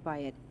frustrated by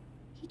it.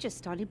 He just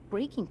started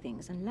breaking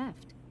things and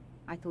left.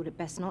 I thought it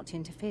best not to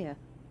interfere.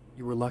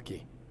 You were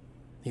lucky.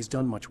 He's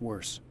done much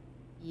worse.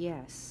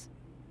 Yes.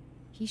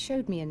 He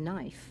showed me a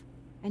knife,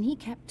 and he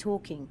kept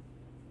talking.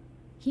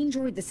 He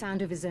enjoyed the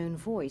sound of his own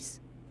voice.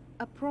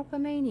 A proper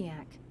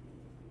maniac.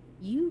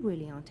 You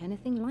really aren't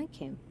anything like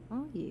him,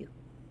 are you?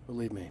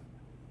 Believe me,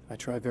 I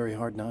try very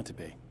hard not to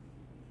be.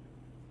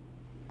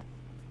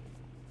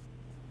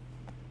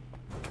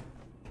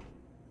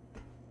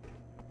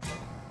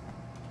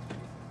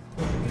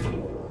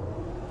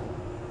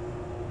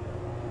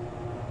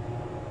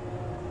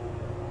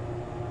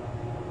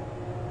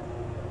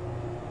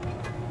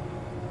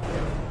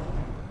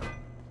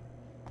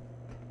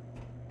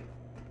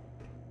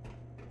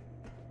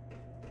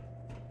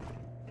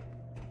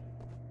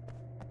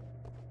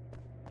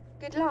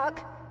 Good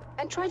luck,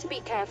 and try to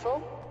be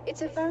careful.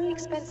 It's a very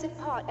expensive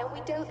part, and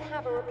we don't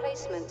have a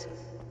replacement.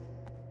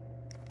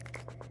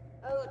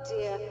 Oh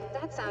dear,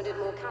 that sounded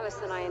more callous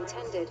than I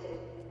intended.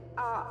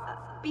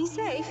 Be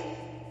safe.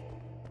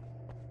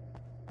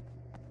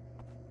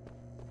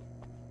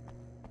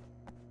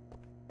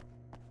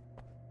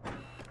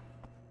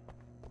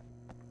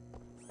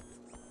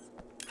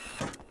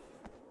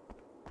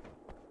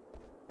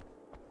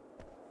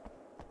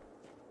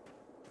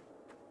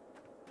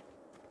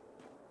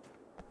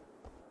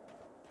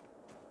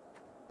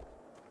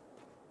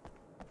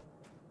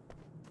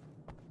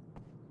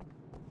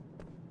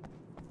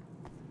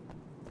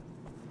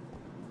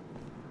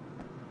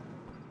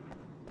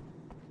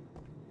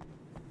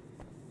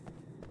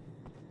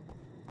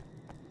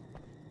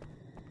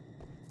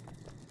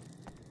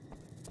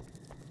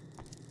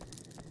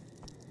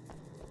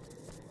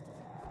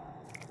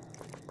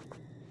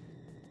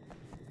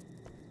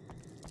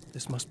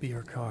 This must be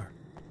her car.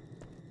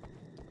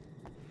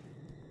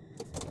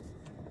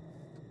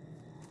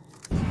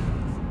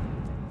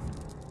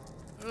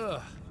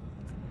 Ugh.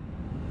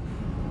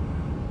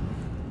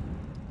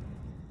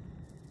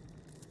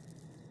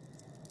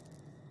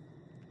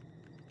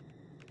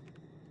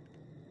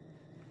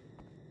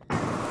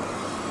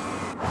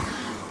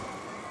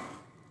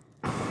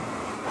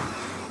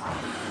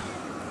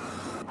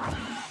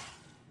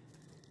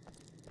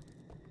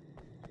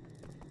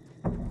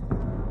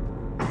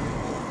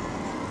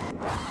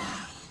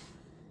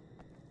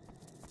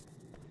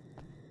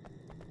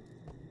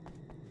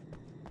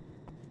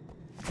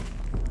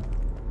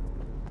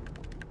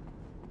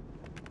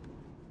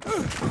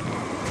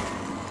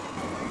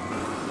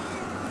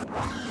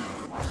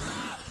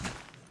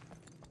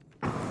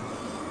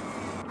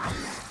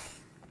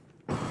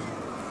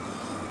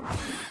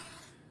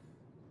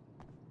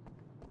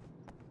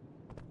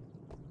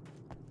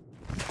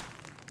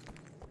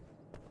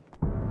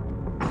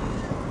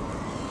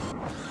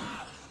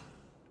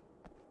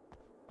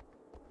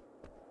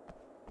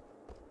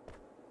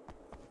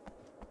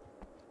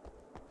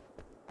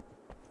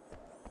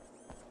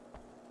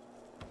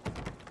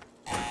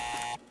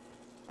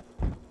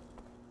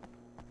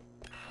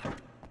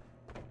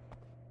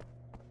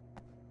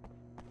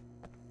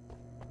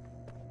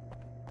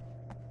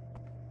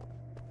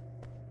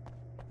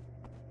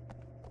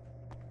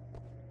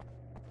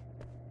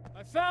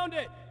 I found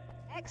it!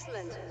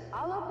 Excellent.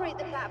 I'll operate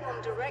the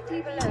platform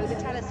directly below the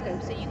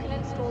telescope so you can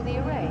install the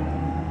array.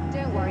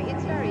 Don't worry,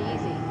 it's very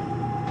easy.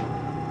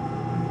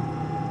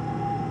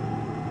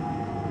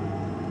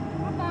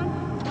 Hop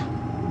on.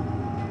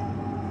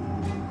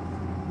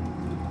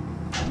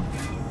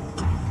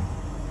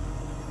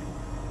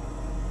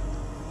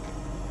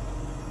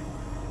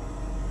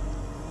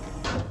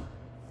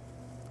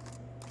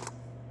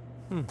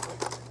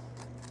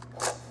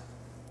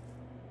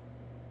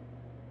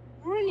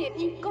 Brilliant,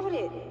 you've got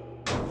it.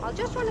 I'll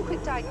just run a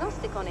quick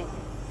diagnostic on it.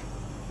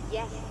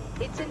 Yes,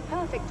 it's in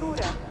perfect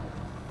order.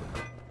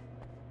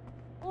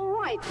 All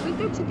right, we're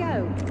good to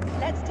go.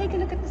 Let's take a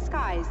look at the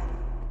skies.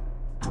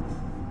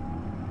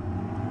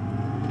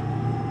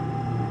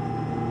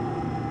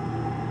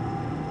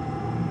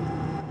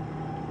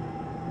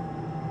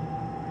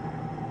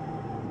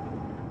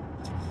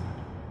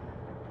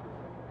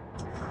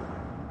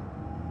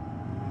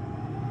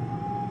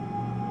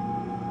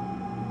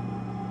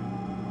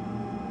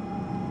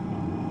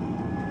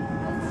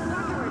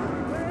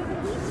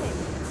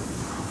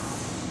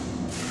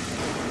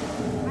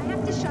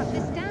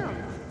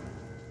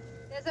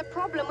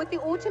 With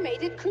the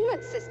automated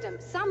coolant system.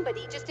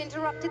 Somebody just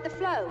interrupted the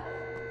flow.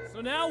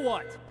 So now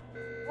what?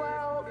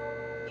 Well,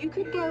 you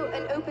could go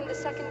and open the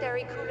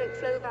secondary coolant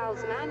flow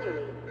valves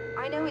manually.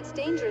 I know it's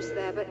dangerous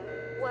there, but,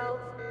 well...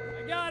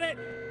 I got it!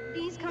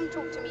 Please come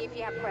talk to me if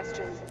you have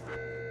questions.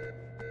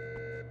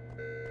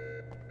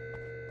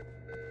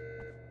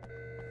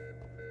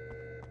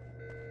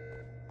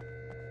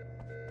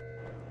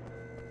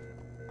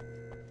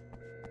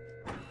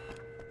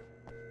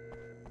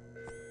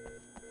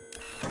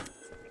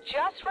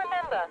 Just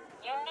remember,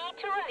 you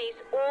need to release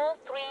all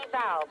 3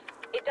 valves.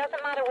 It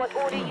doesn't matter what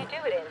order you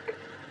do it in.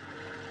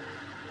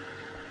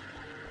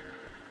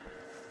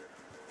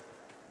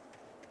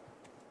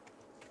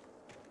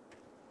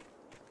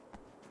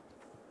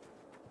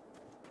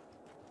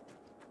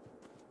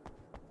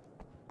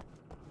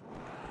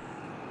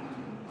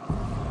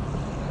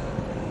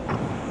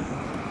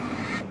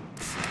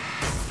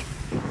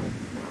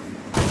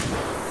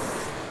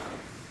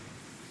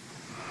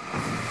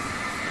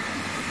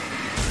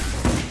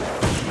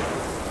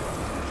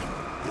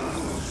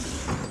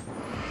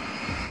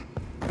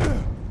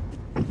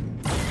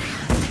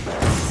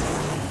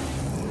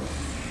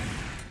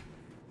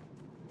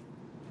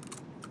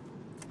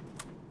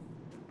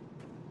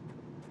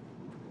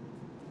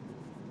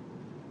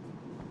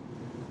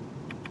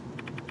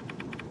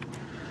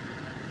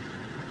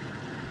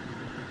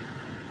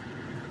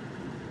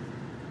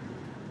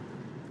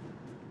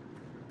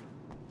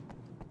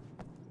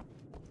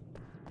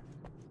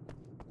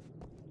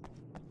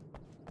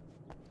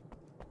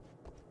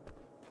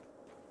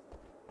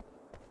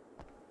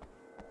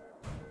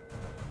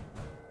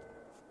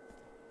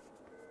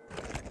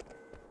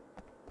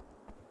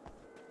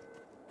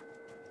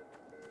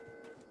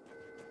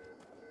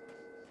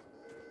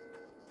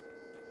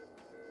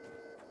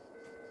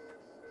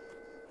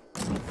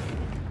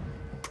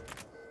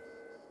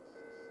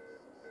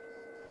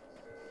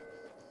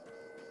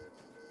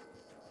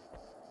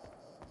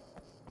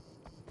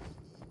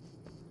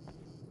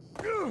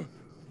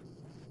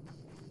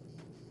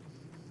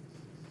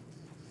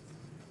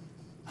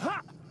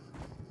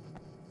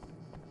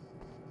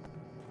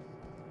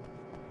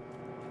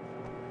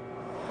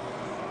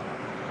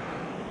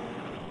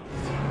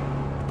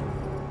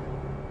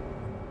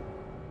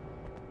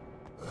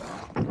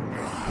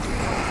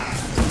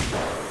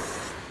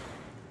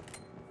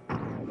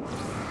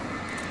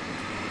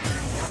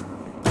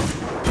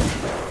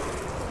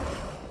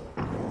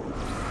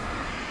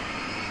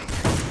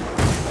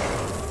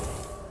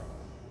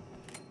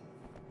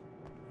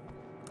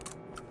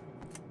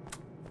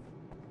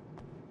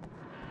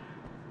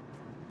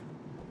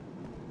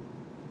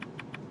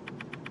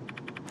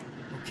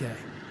 Okay,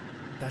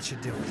 that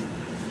should do it.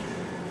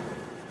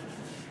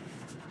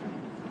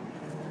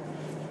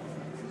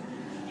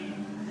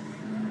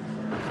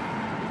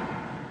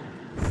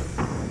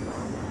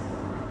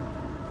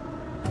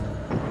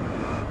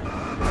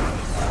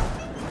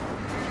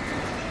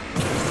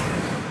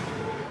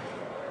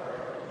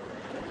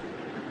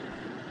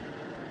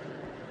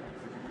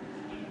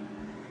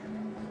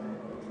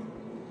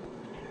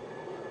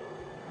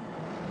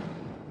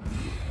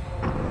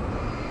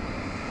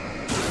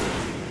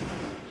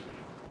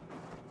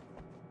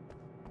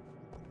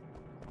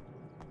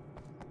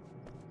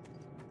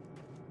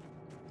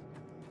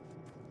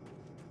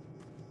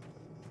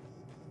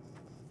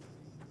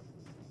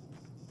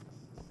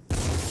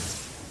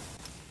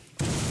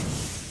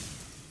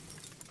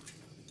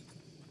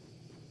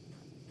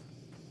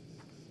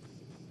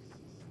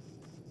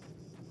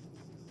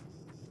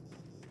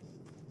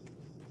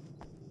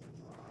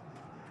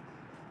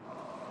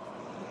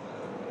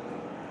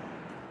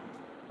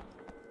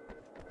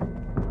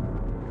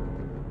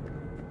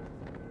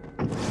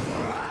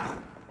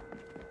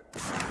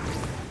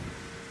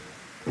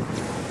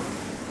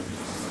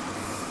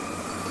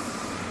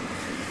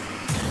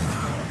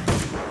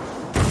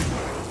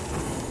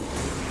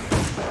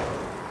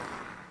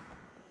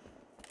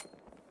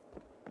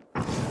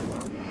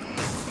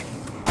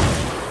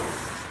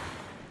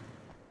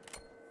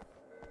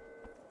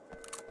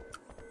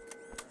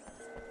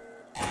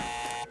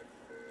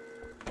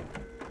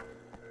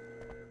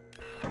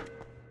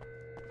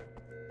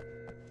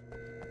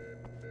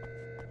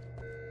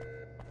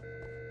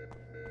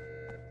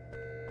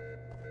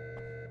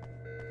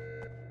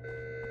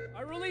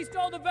 I released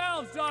all the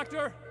valves,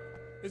 Doctor!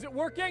 Is it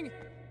working?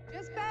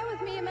 Just bear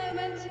with me a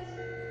moment.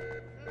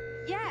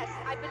 Yes,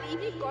 I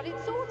believe you've got it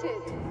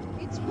sorted.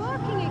 It's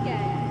working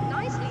again.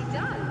 Nicely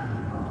done.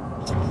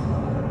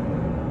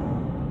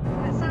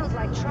 That sounds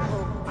like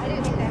trouble. I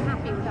don't think they're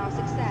happy with our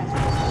success.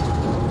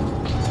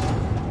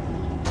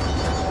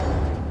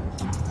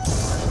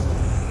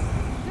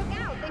 Look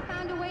out, they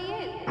found a way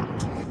in.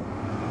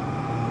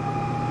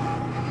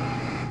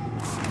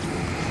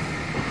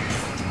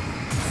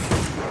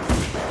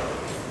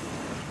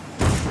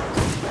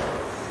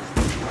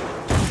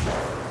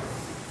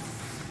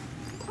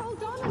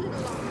 Hold on a little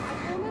longer.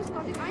 I've almost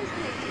got it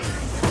isolated.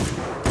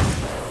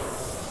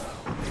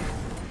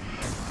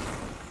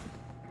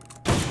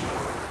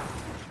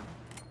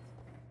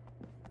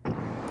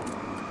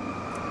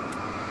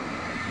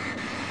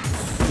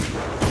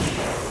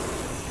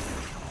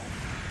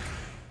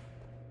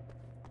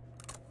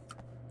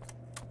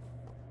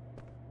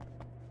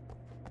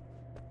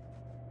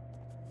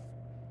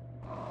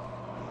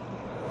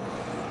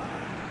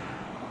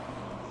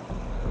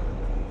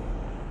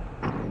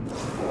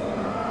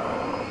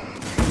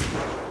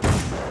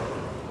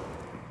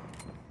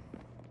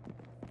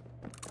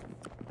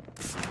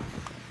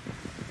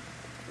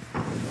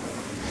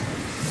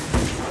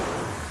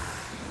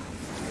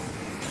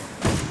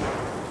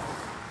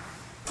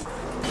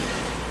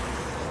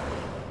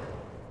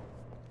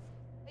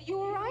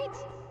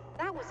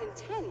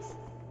 Intense.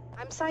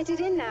 I'm sighted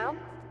in now.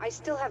 I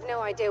still have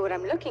no idea what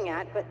I'm looking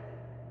at, but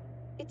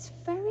it's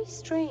very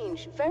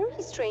strange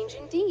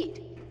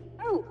indeed.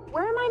 Oh,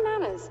 where are my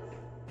manners?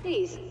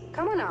 Please,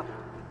 come on up.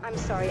 I'm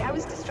sorry, I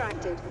was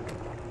distracted.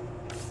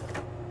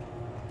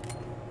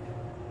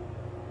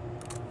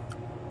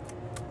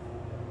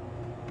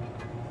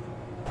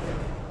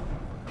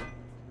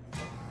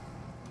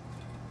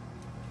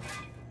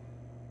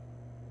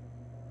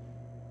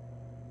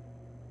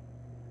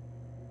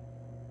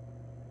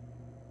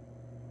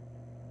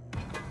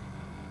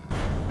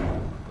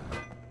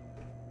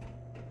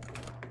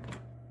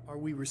 Are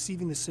we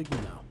receiving the signal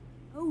now?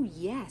 Oh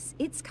yes,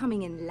 it's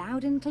coming in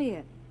loud and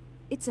clear.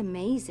 It's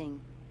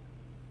amazing.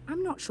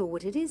 I'm not sure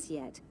what it is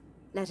yet,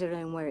 let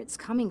alone where it's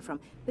coming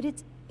from, but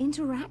it's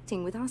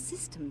interacting with our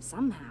system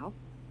somehow.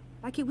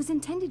 Like it was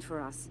intended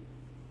for us.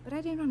 But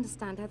I don't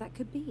understand how that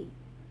could be.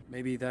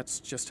 Maybe that's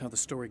just how the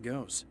story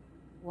goes.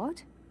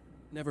 What?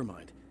 Never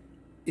mind.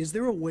 Is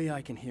there a way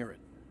I can hear it?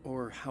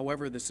 Or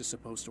however this is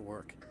supposed to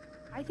work?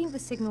 I think the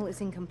signal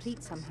is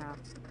incomplete somehow,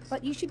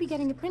 but you should be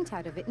getting a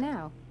printout of it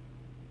now.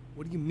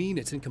 What do you mean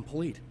it's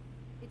incomplete?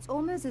 It's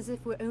almost as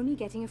if we're only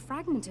getting a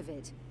fragment of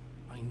it.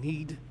 I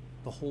need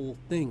the whole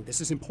thing. This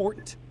is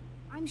important.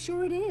 I'm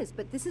sure it is,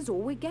 but this is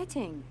all we're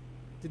getting.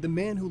 Did the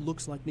man who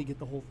looks like me get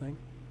the whole thing?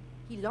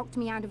 He locked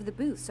me out of the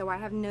booth, so I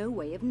have no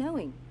way of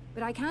knowing.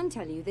 But I can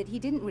tell you that he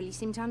didn't really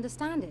seem to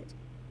understand it.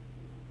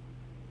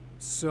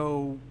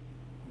 So,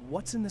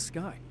 what's in the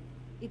sky?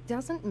 It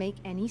doesn't make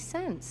any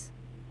sense.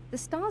 The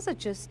stars are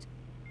just...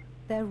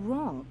 they're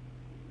wrong.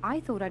 I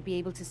thought I'd be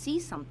able to see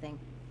something,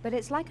 but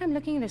it's like I'm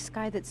looking at a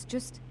sky that's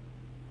just...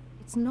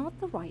 it's not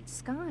the right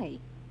sky.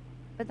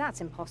 But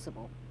that's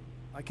impossible.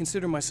 I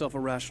consider myself a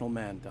rational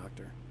man,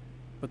 Doctor.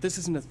 But this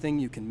isn't a thing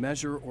you can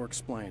measure or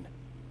explain.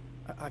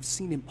 I've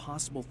seen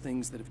impossible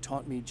things that have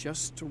taught me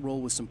just to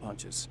roll with some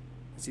punches.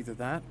 It's either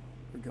that,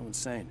 or go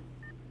insane.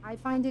 I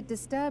find it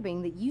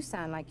disturbing that you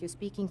sound like you're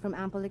speaking from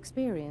ample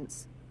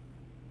experience.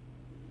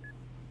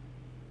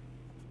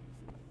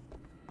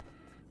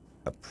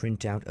 A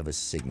printout of a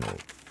signal.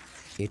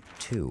 It,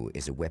 too,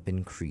 is a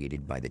weapon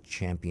created by the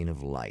Champion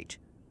of Light.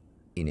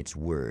 In its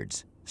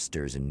words,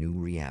 stirs a new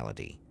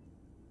reality.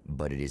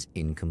 But it is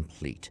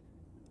incomplete,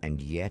 and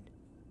yet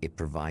it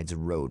provides a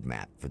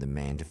roadmap for the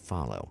man to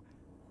follow,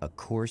 a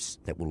course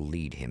that will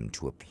lead him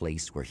to a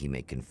place where he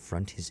may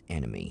confront his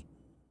enemy.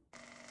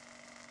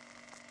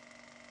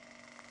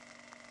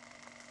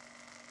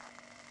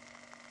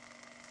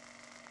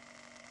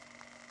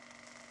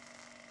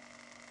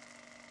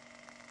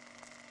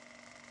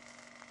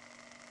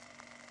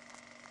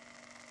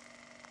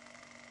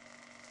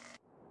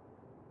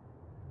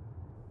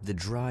 The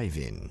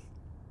drive-in.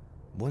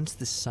 Once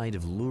the site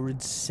of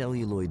lurid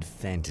celluloid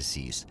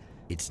fantasies,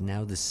 it's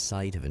now the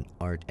site of an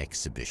art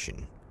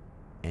exhibition.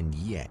 And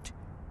yet,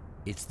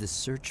 it's the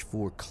search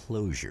for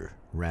closure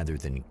rather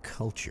than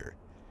culture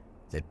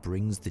that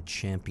brings the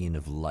Champion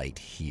of Light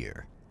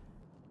here.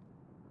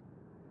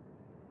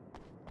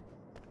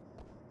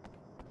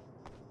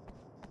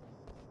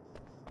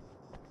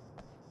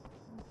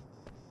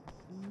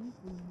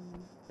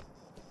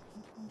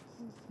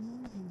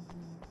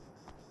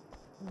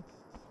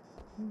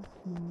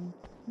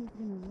 He's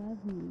gonna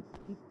love me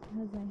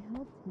because I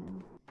helped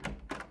him.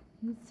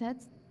 He said...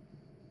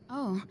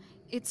 Oh,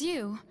 it's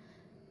you.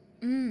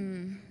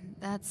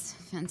 That's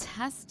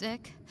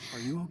fantastic. Are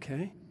you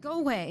okay? Go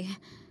away.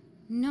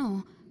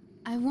 No,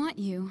 I want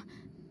you.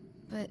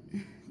 But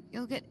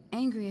you'll get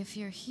angry if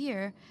you're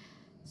here.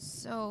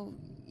 So,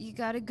 you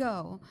gotta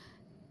go.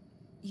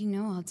 You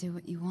know I'll do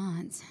what you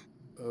want.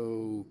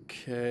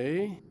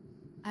 Okay.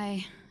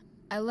 I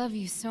love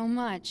you so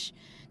much.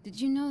 Did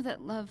you know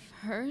that love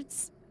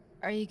hurts?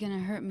 Are you gonna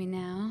hurt me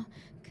now?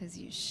 'Cause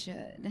you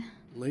should.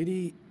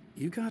 Lady,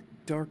 you got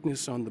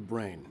darkness on the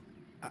brain.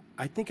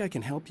 I think I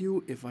can help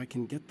you if I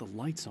can get the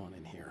lights on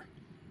in here.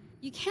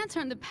 You can't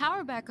turn the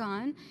power back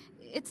on.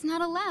 It's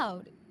not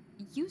allowed.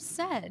 You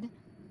said.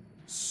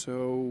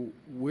 So,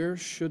 where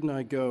shouldn't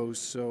I go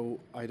so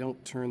I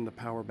don't turn the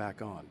power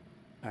back on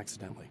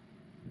accidentally?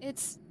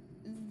 It's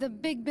the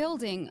big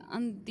building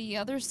on the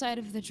other side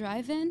of the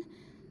drive-in,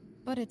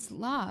 but it's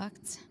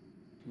locked.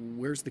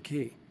 Where's the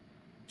key?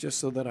 Just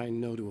so that I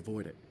know to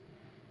avoid it.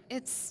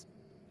 It's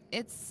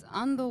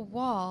on the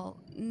wall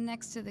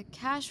next to the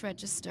cash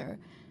register.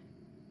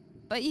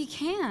 But you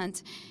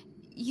can't.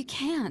 You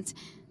can't.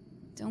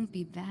 Don't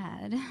be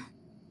bad.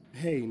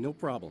 Hey, no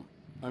problem.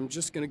 I'm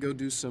just gonna go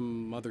do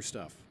some other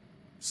stuff.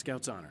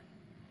 Scout's honor.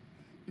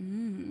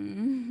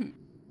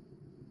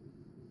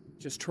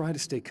 Just try to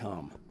stay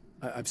calm.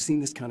 I've seen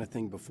this kind of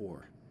thing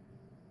before.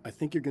 I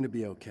think you're gonna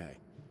be okay.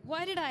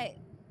 Why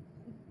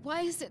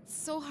is it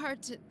so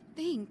hard to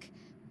think?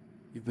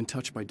 You've been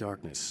touched by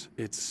darkness.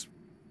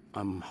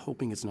 I'm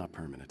hoping it's not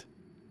permanent.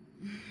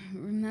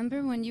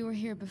 Remember when you were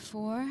here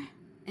before,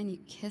 and you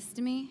kissed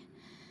me?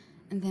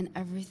 And then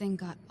everything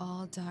got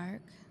all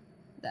dark?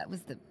 That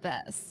was the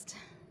best.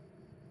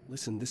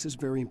 Listen, this is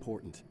very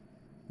important.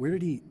 Where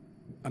did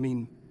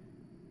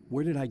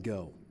I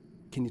go?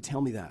 Can you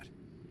tell me that?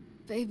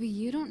 Baby,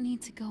 you don't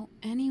need to go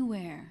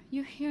anywhere.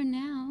 You're here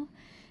now,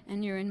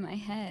 and you're in my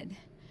head.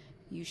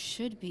 You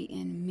should be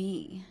in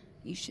me.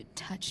 You should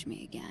touch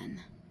me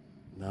again.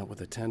 Not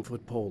with a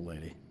 10-foot pole,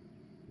 lady.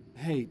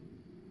 Hey,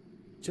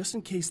 just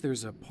in case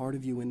there's a part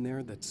of you in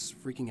there that's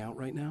freaking out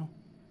right now,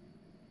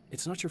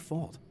 it's not your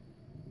fault.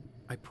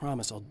 I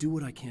promise I'll do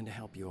what I can to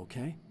help you,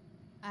 okay?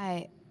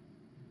 I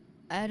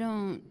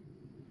don't...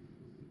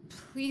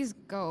 Please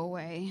go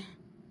away.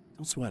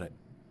 Don't sweat it.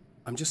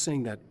 I'm just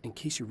saying that in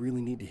case you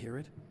really need to hear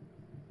it,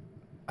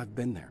 I've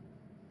been there.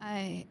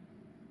 I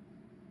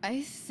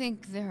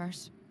think there are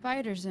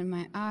spiders in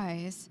my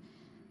eyes.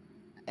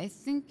 I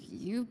think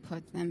you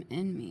put them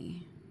in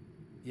me.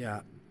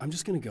 Yeah, I'm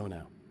just gonna go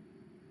now.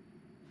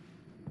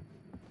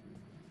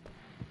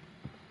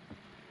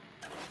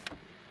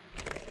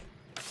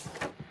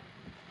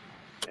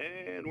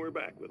 And we're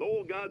back with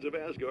Old Gods of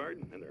Asgard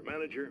and their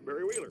manager,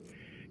 Barry Wheeler.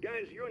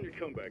 Guys, you're on your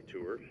comeback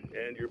tour,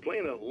 and you're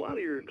playing a lot of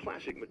your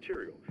classic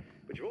material,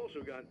 but you've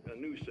also got a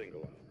new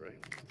single out, right?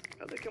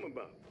 How'd that come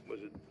about? Was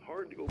it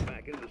hard to go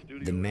back into the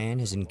studio? The man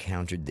has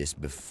encountered this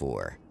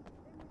before.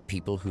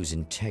 People whose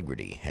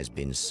integrity has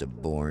been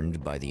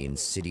suborned by the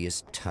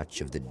insidious touch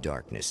of the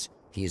darkness.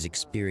 He has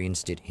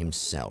experienced it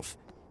himself,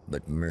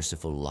 but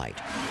merciful light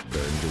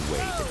burned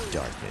away the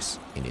darkness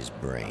in his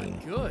brain.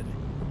 Good.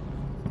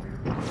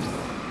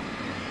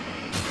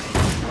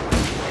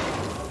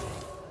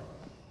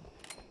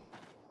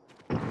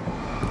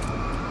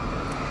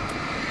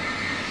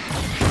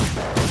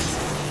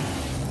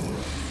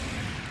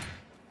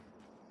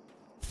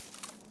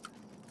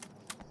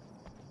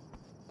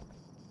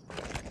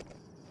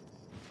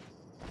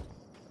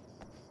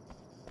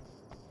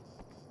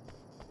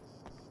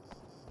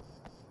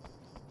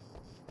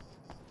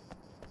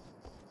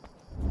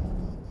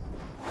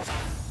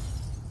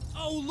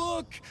 Oh,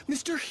 look!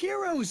 Mr.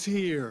 Hero's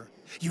here!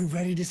 You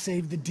ready to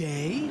save the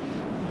day?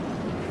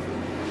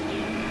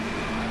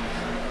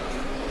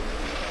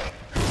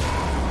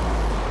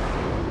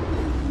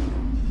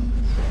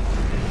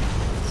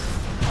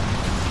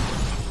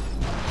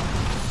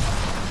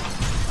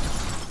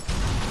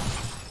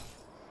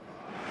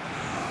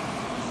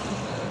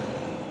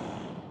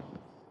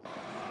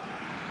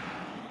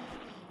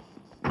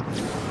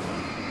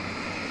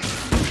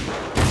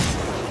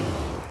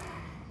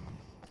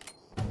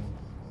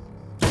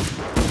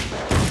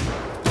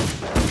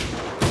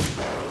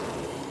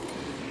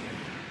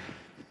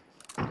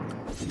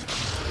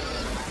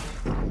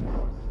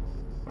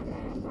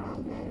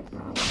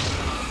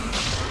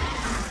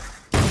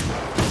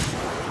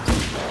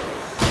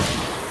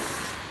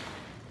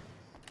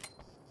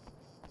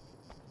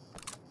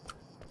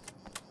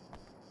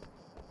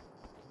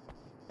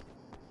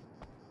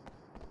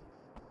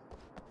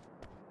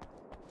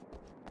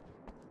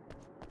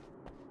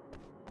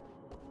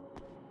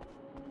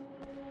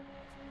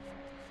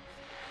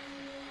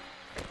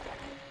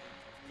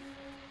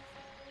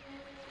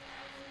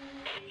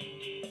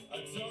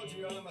 I told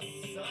you I'm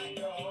a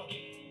psycho.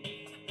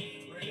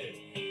 Read it.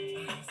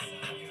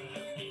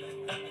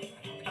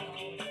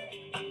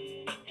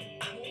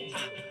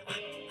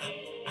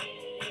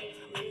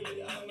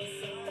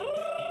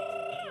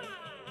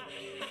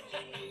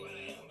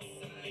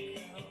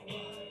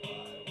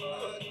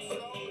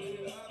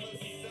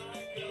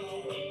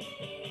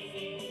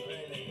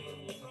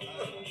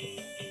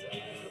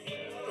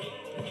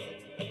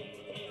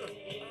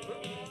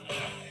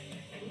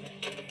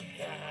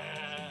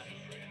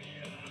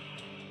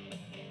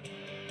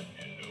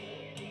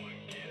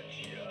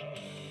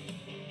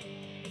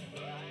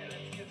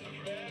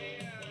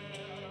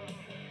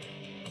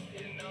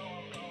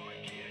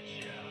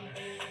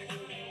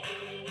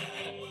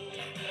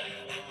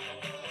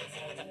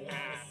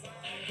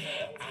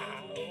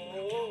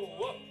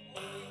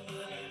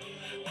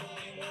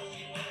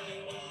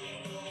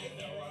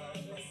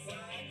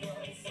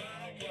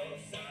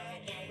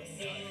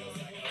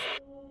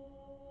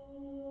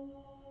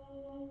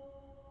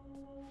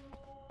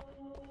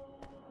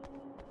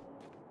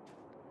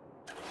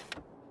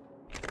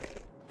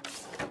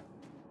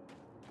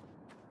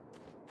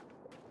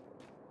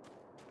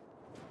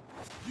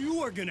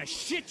 You are gonna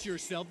shit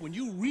yourself when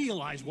you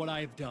realize what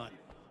I have done.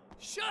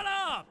 Shut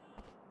up!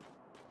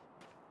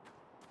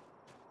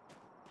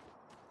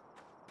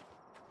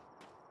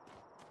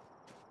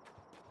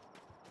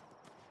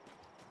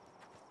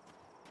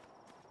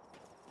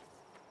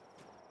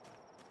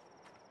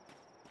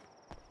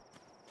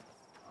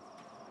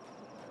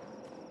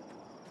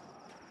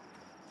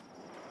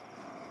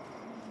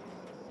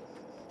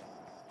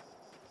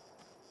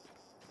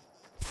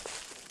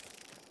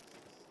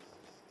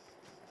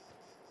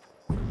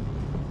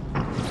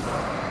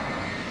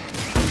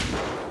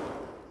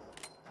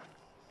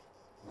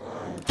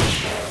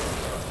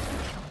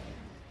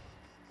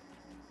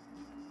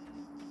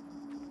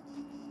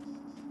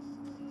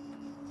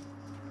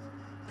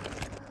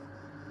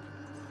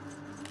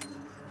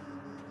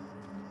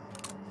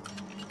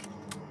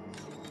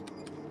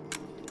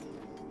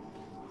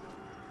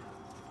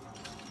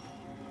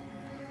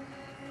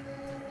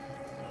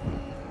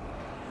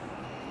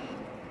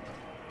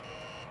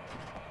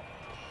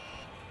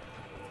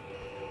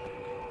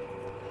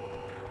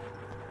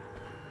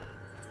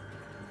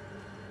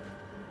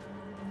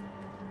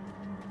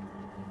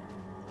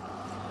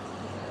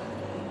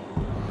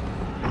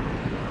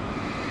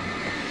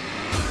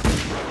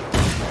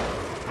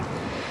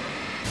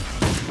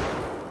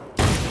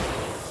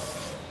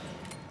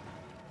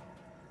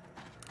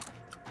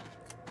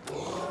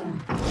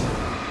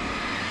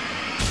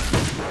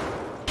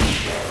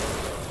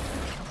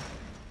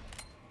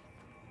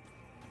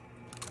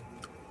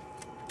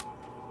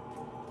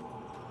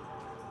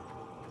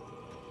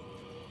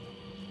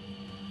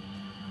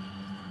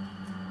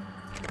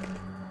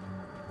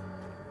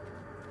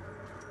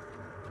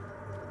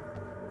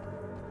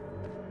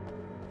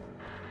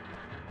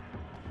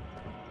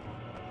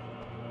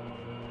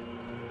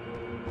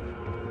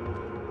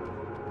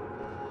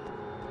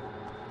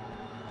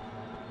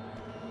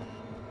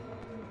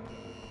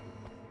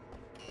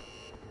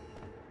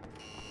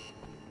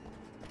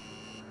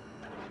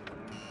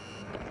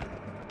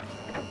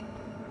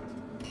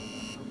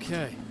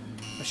 Okay,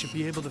 I should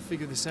be able to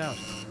figure this out.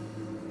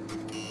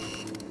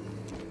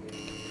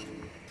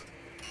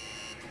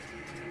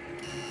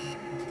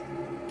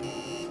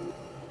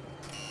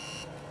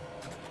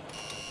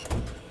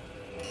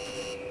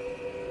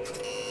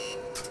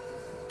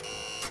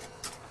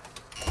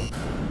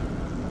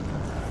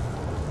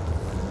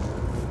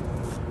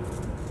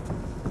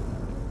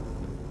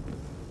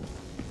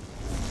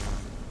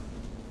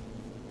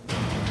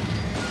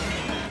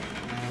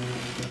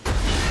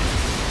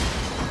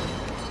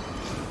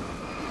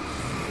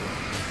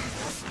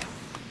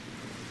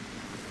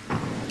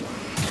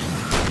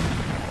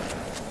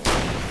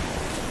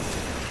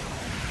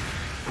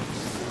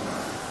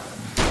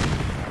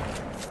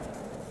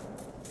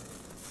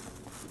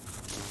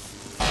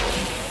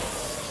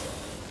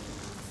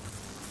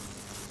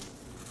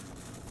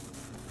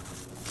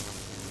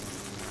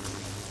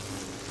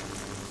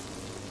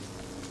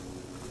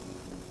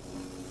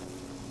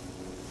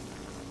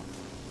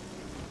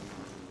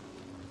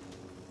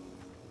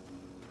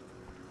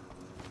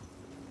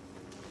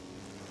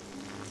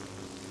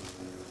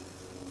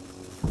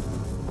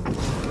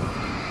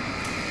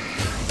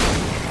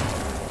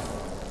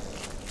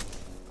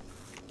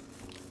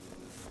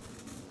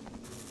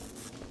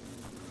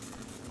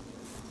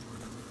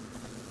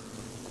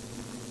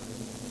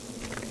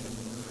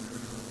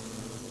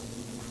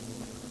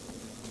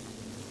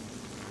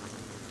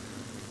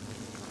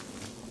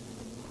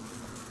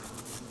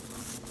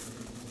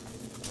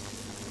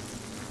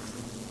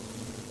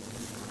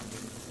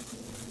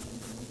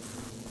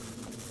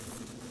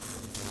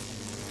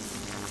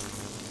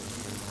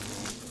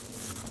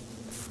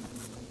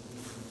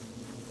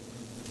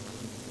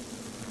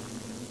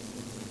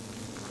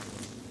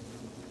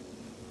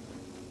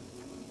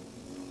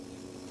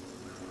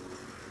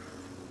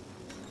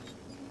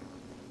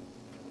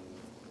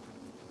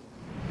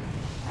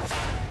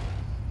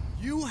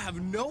 You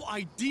have no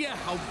idea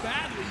how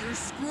badly you're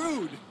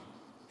screwed!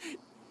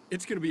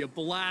 It's gonna be a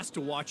blast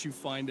to watch you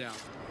find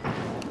out.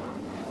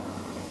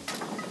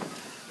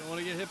 Don't want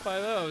to get hit by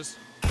those.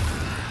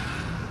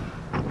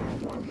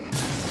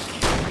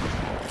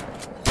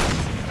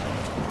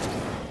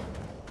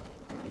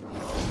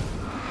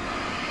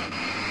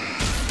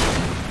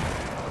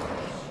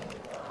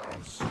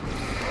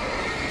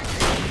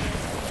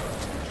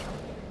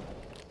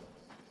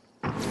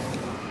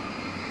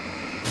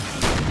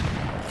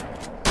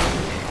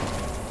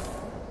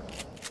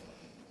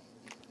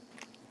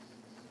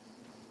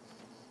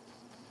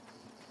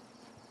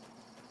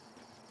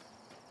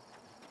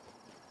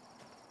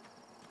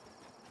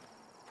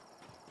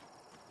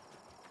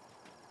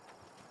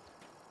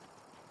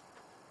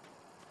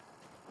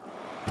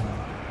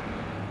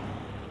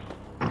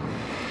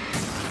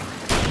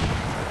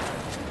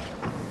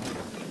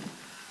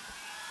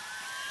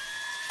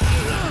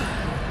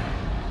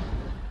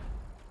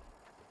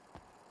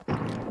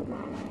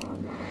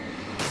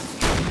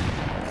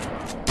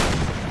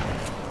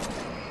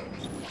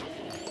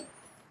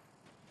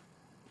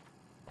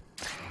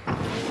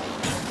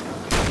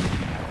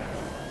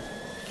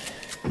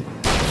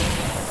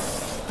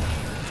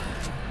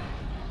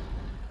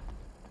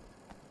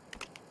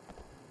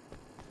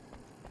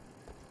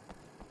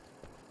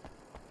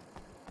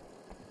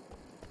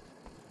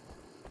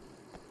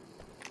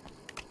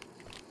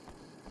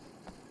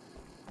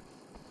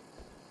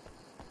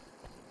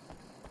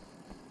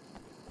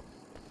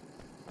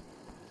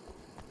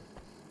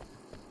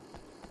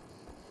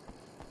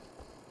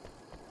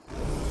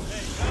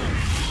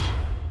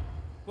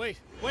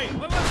 Wait,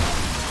 wait.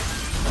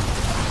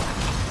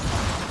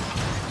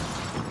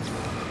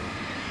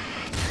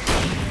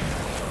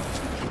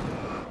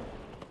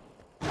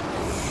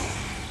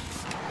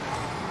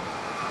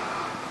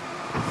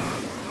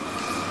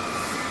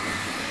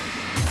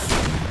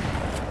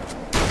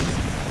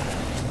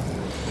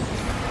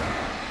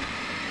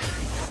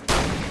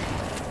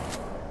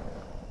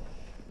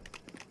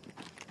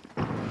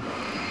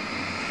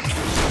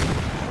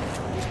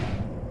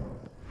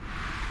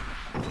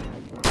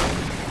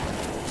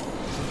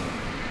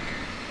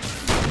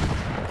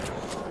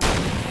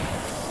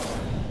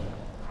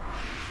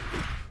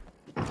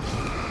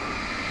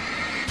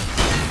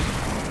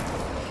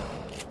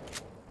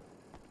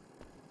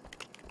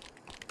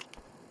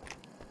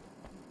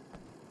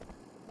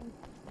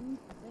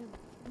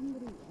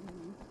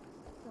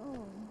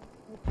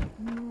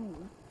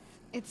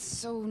 It's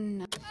so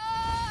nice.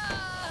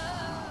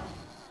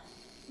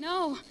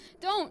 No,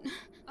 don't.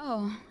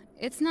 Oh,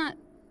 it's not.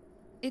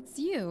 It's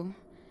you.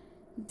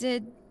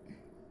 Did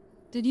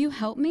you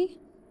help me?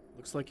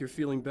 Looks like you're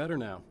feeling better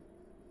now.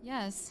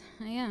 Yes,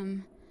 I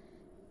am.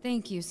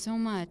 Thank you so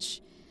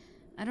much.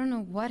 I don't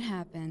know what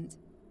happened.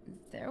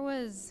 There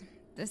was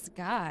this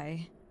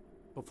guy.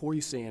 Before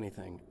you say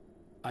anything,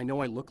 I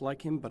know I look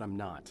like him, but I'm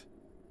not.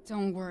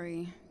 Don't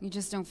worry. You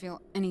just don't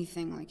feel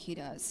anything like he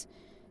does.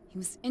 He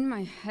was in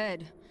my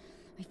head.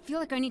 I feel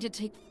like I need to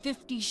take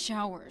 50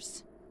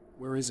 showers.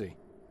 Where is he?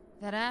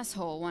 That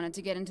asshole wanted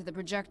to get into the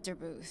projector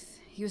booth.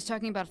 He was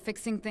talking about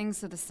fixing things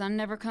so the sun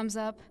never comes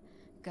up.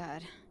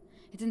 God,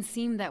 it didn't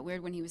seem that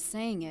weird when he was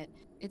saying it.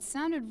 It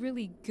sounded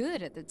really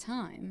good at the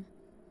time.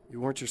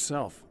 You weren't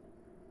yourself.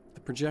 The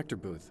projector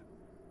booth.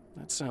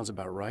 That sounds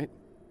about right.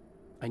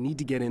 I need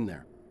to get in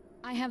there.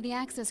 I have the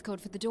access code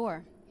for the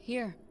door.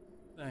 Here.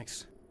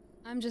 Thanks.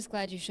 I'm just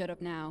glad you showed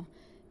up now.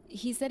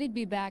 He said he'd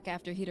be back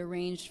after he'd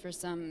arranged for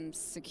some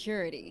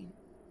security.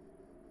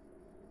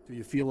 Do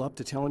you feel up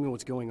to telling me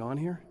what's going on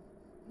here?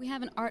 We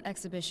have an art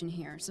exhibition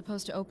here,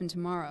 supposed to open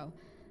tomorrow.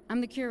 I'm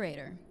the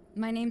curator.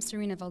 My name's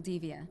Serena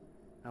Valdivia.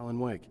 Alan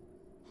Wake.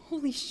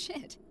 Holy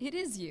shit, it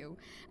is you.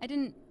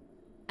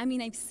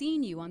 I've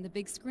seen you on the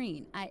big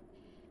screen. I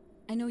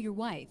know your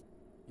wife.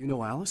 You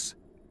know Alice?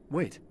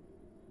 Wait.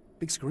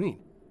 Big screen.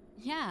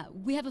 Yeah,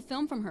 we have a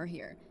film from her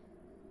here.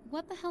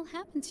 What the hell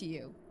happened to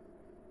you?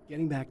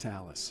 Getting back to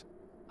Alice.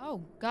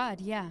 Oh, God,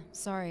 yeah,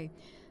 sorry.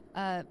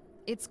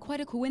 It's quite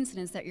a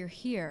coincidence that you're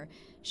here.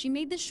 She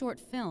made this short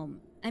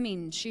film.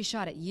 She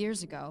shot it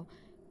years ago.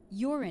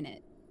 You're in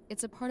it.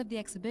 It's a part of the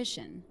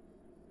exhibition.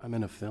 I'm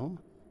in a film?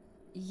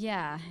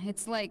 Yeah,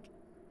 it's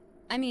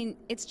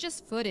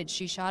just footage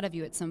she shot of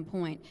you at some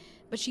point,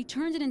 but she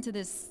turned it into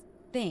this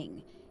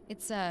thing.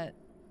 It's,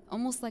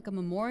 almost like a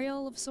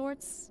memorial of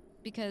sorts,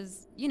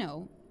 because,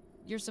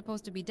 you're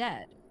supposed to be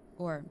dead,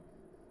 or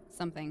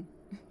something.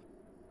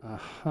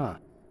 Uh-huh.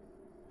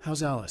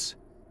 How's Alice?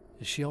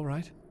 Is she all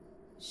right?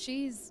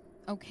 She's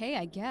okay,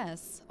 I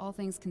guess, all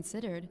things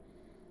considered.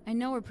 I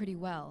know her pretty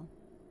well.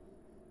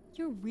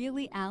 You're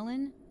really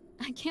Alan?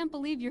 I can't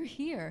believe you're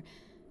here.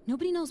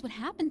 Nobody knows what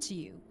happened to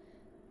you.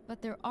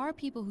 But there are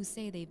people who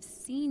say they've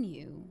seen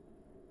you.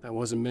 That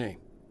wasn't me.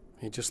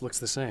 He just looks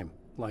the same.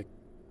 Like,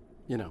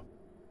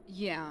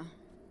 Yeah,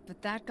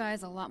 but that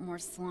guy's a lot more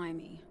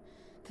slimy.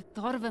 The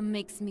thought of him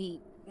makes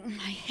me...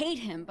 I hate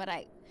him, but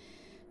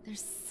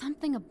there's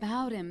something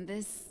about him,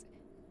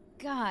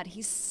 God,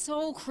 he's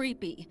so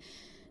creepy.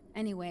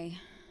 Anyway,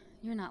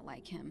 you're not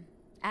like him.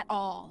 At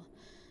all.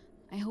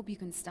 I hope you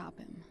can stop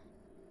him.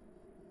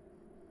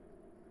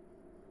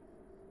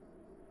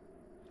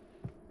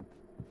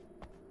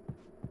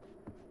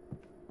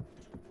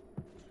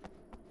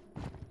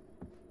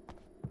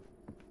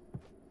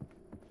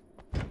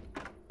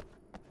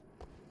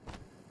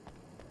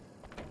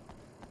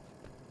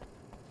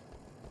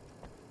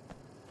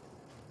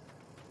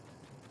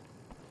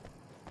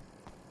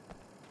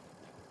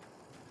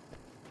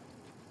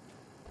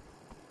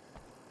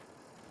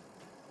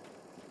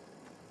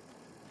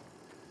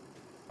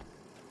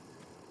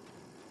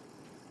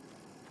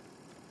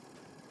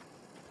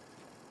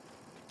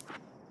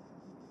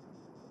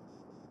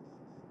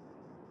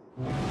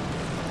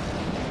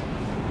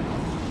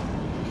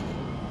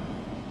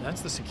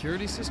 That's the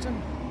security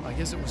system? I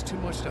guess it was too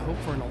much to hope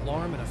for an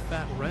alarm and a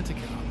fat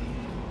rent-a-cop.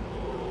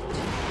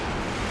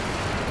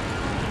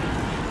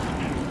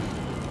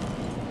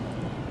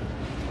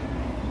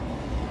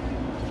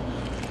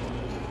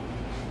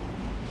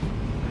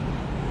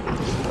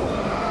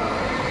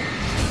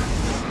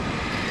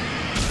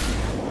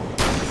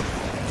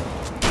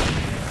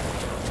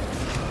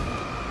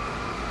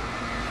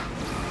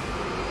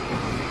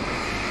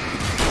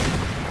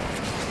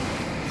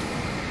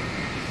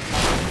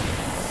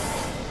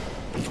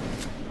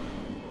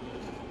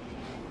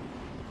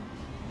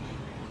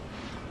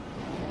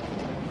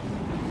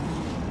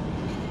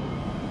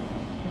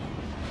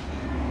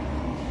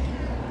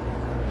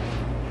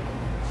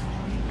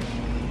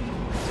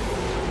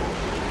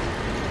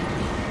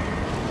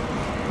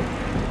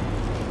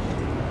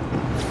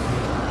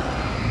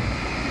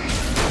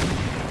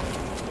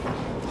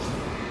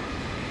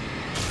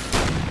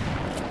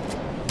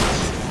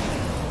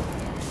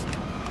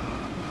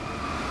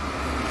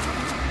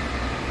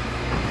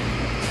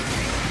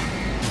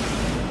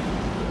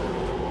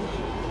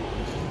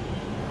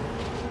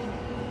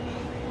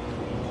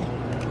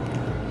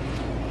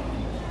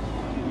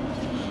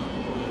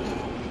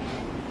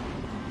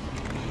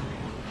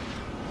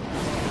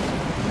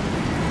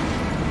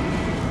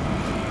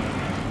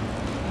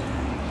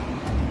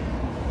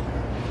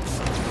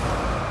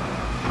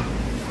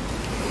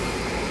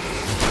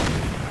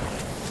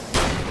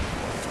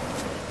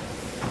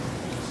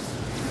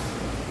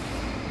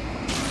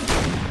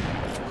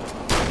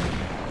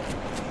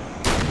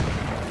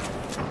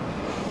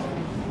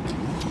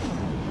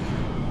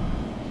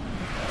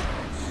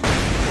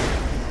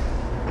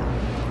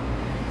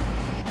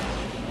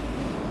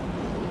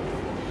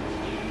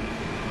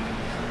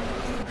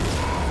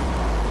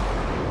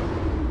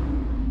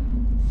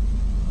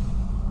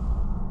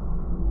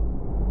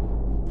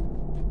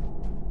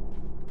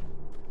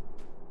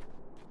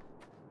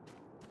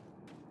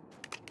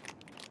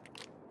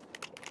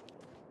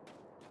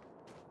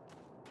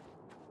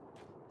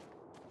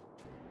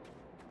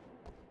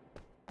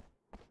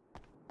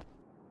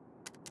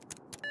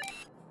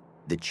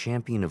 The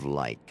Champion of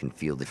Light can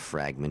feel the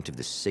fragment of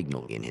the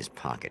signal in his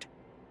pocket,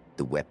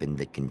 the weapon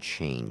that can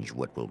change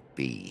what will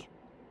be.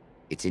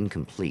 It's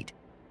incomplete,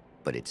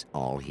 but it's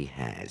all he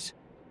has.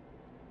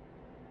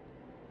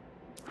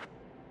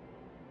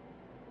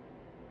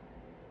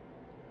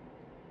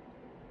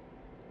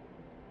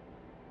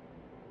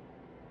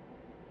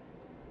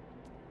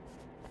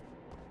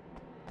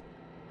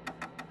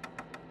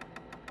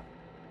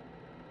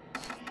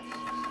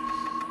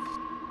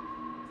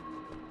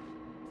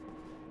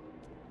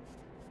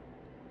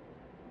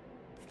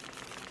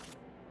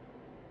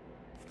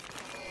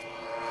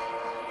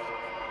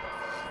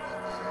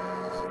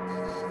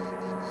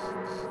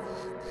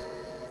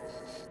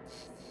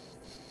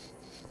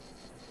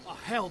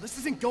 Hell, this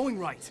isn't going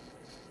right.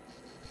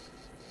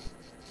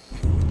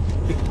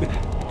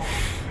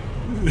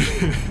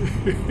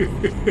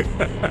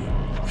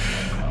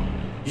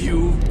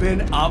 You've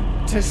been up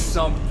to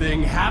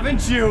something,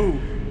 haven't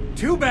you?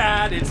 Too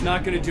bad it's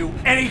not gonna do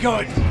any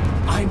good.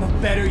 I'm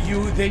a better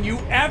you than you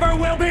ever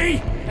will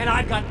be, and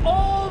I've got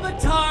all the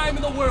time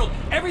in the world.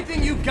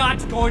 Everything you've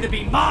got's going to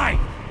be mine.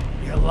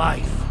 Your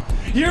life.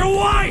 Your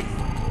wife!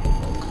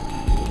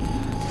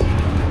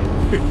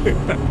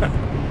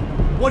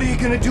 What are you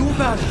gonna do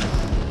about it?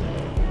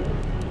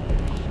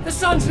 The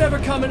sun's never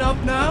coming up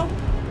now.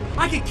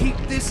 I can keep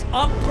this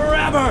up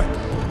forever.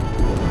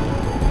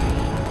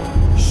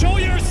 Show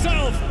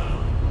yourself!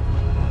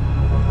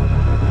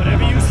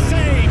 Whatever you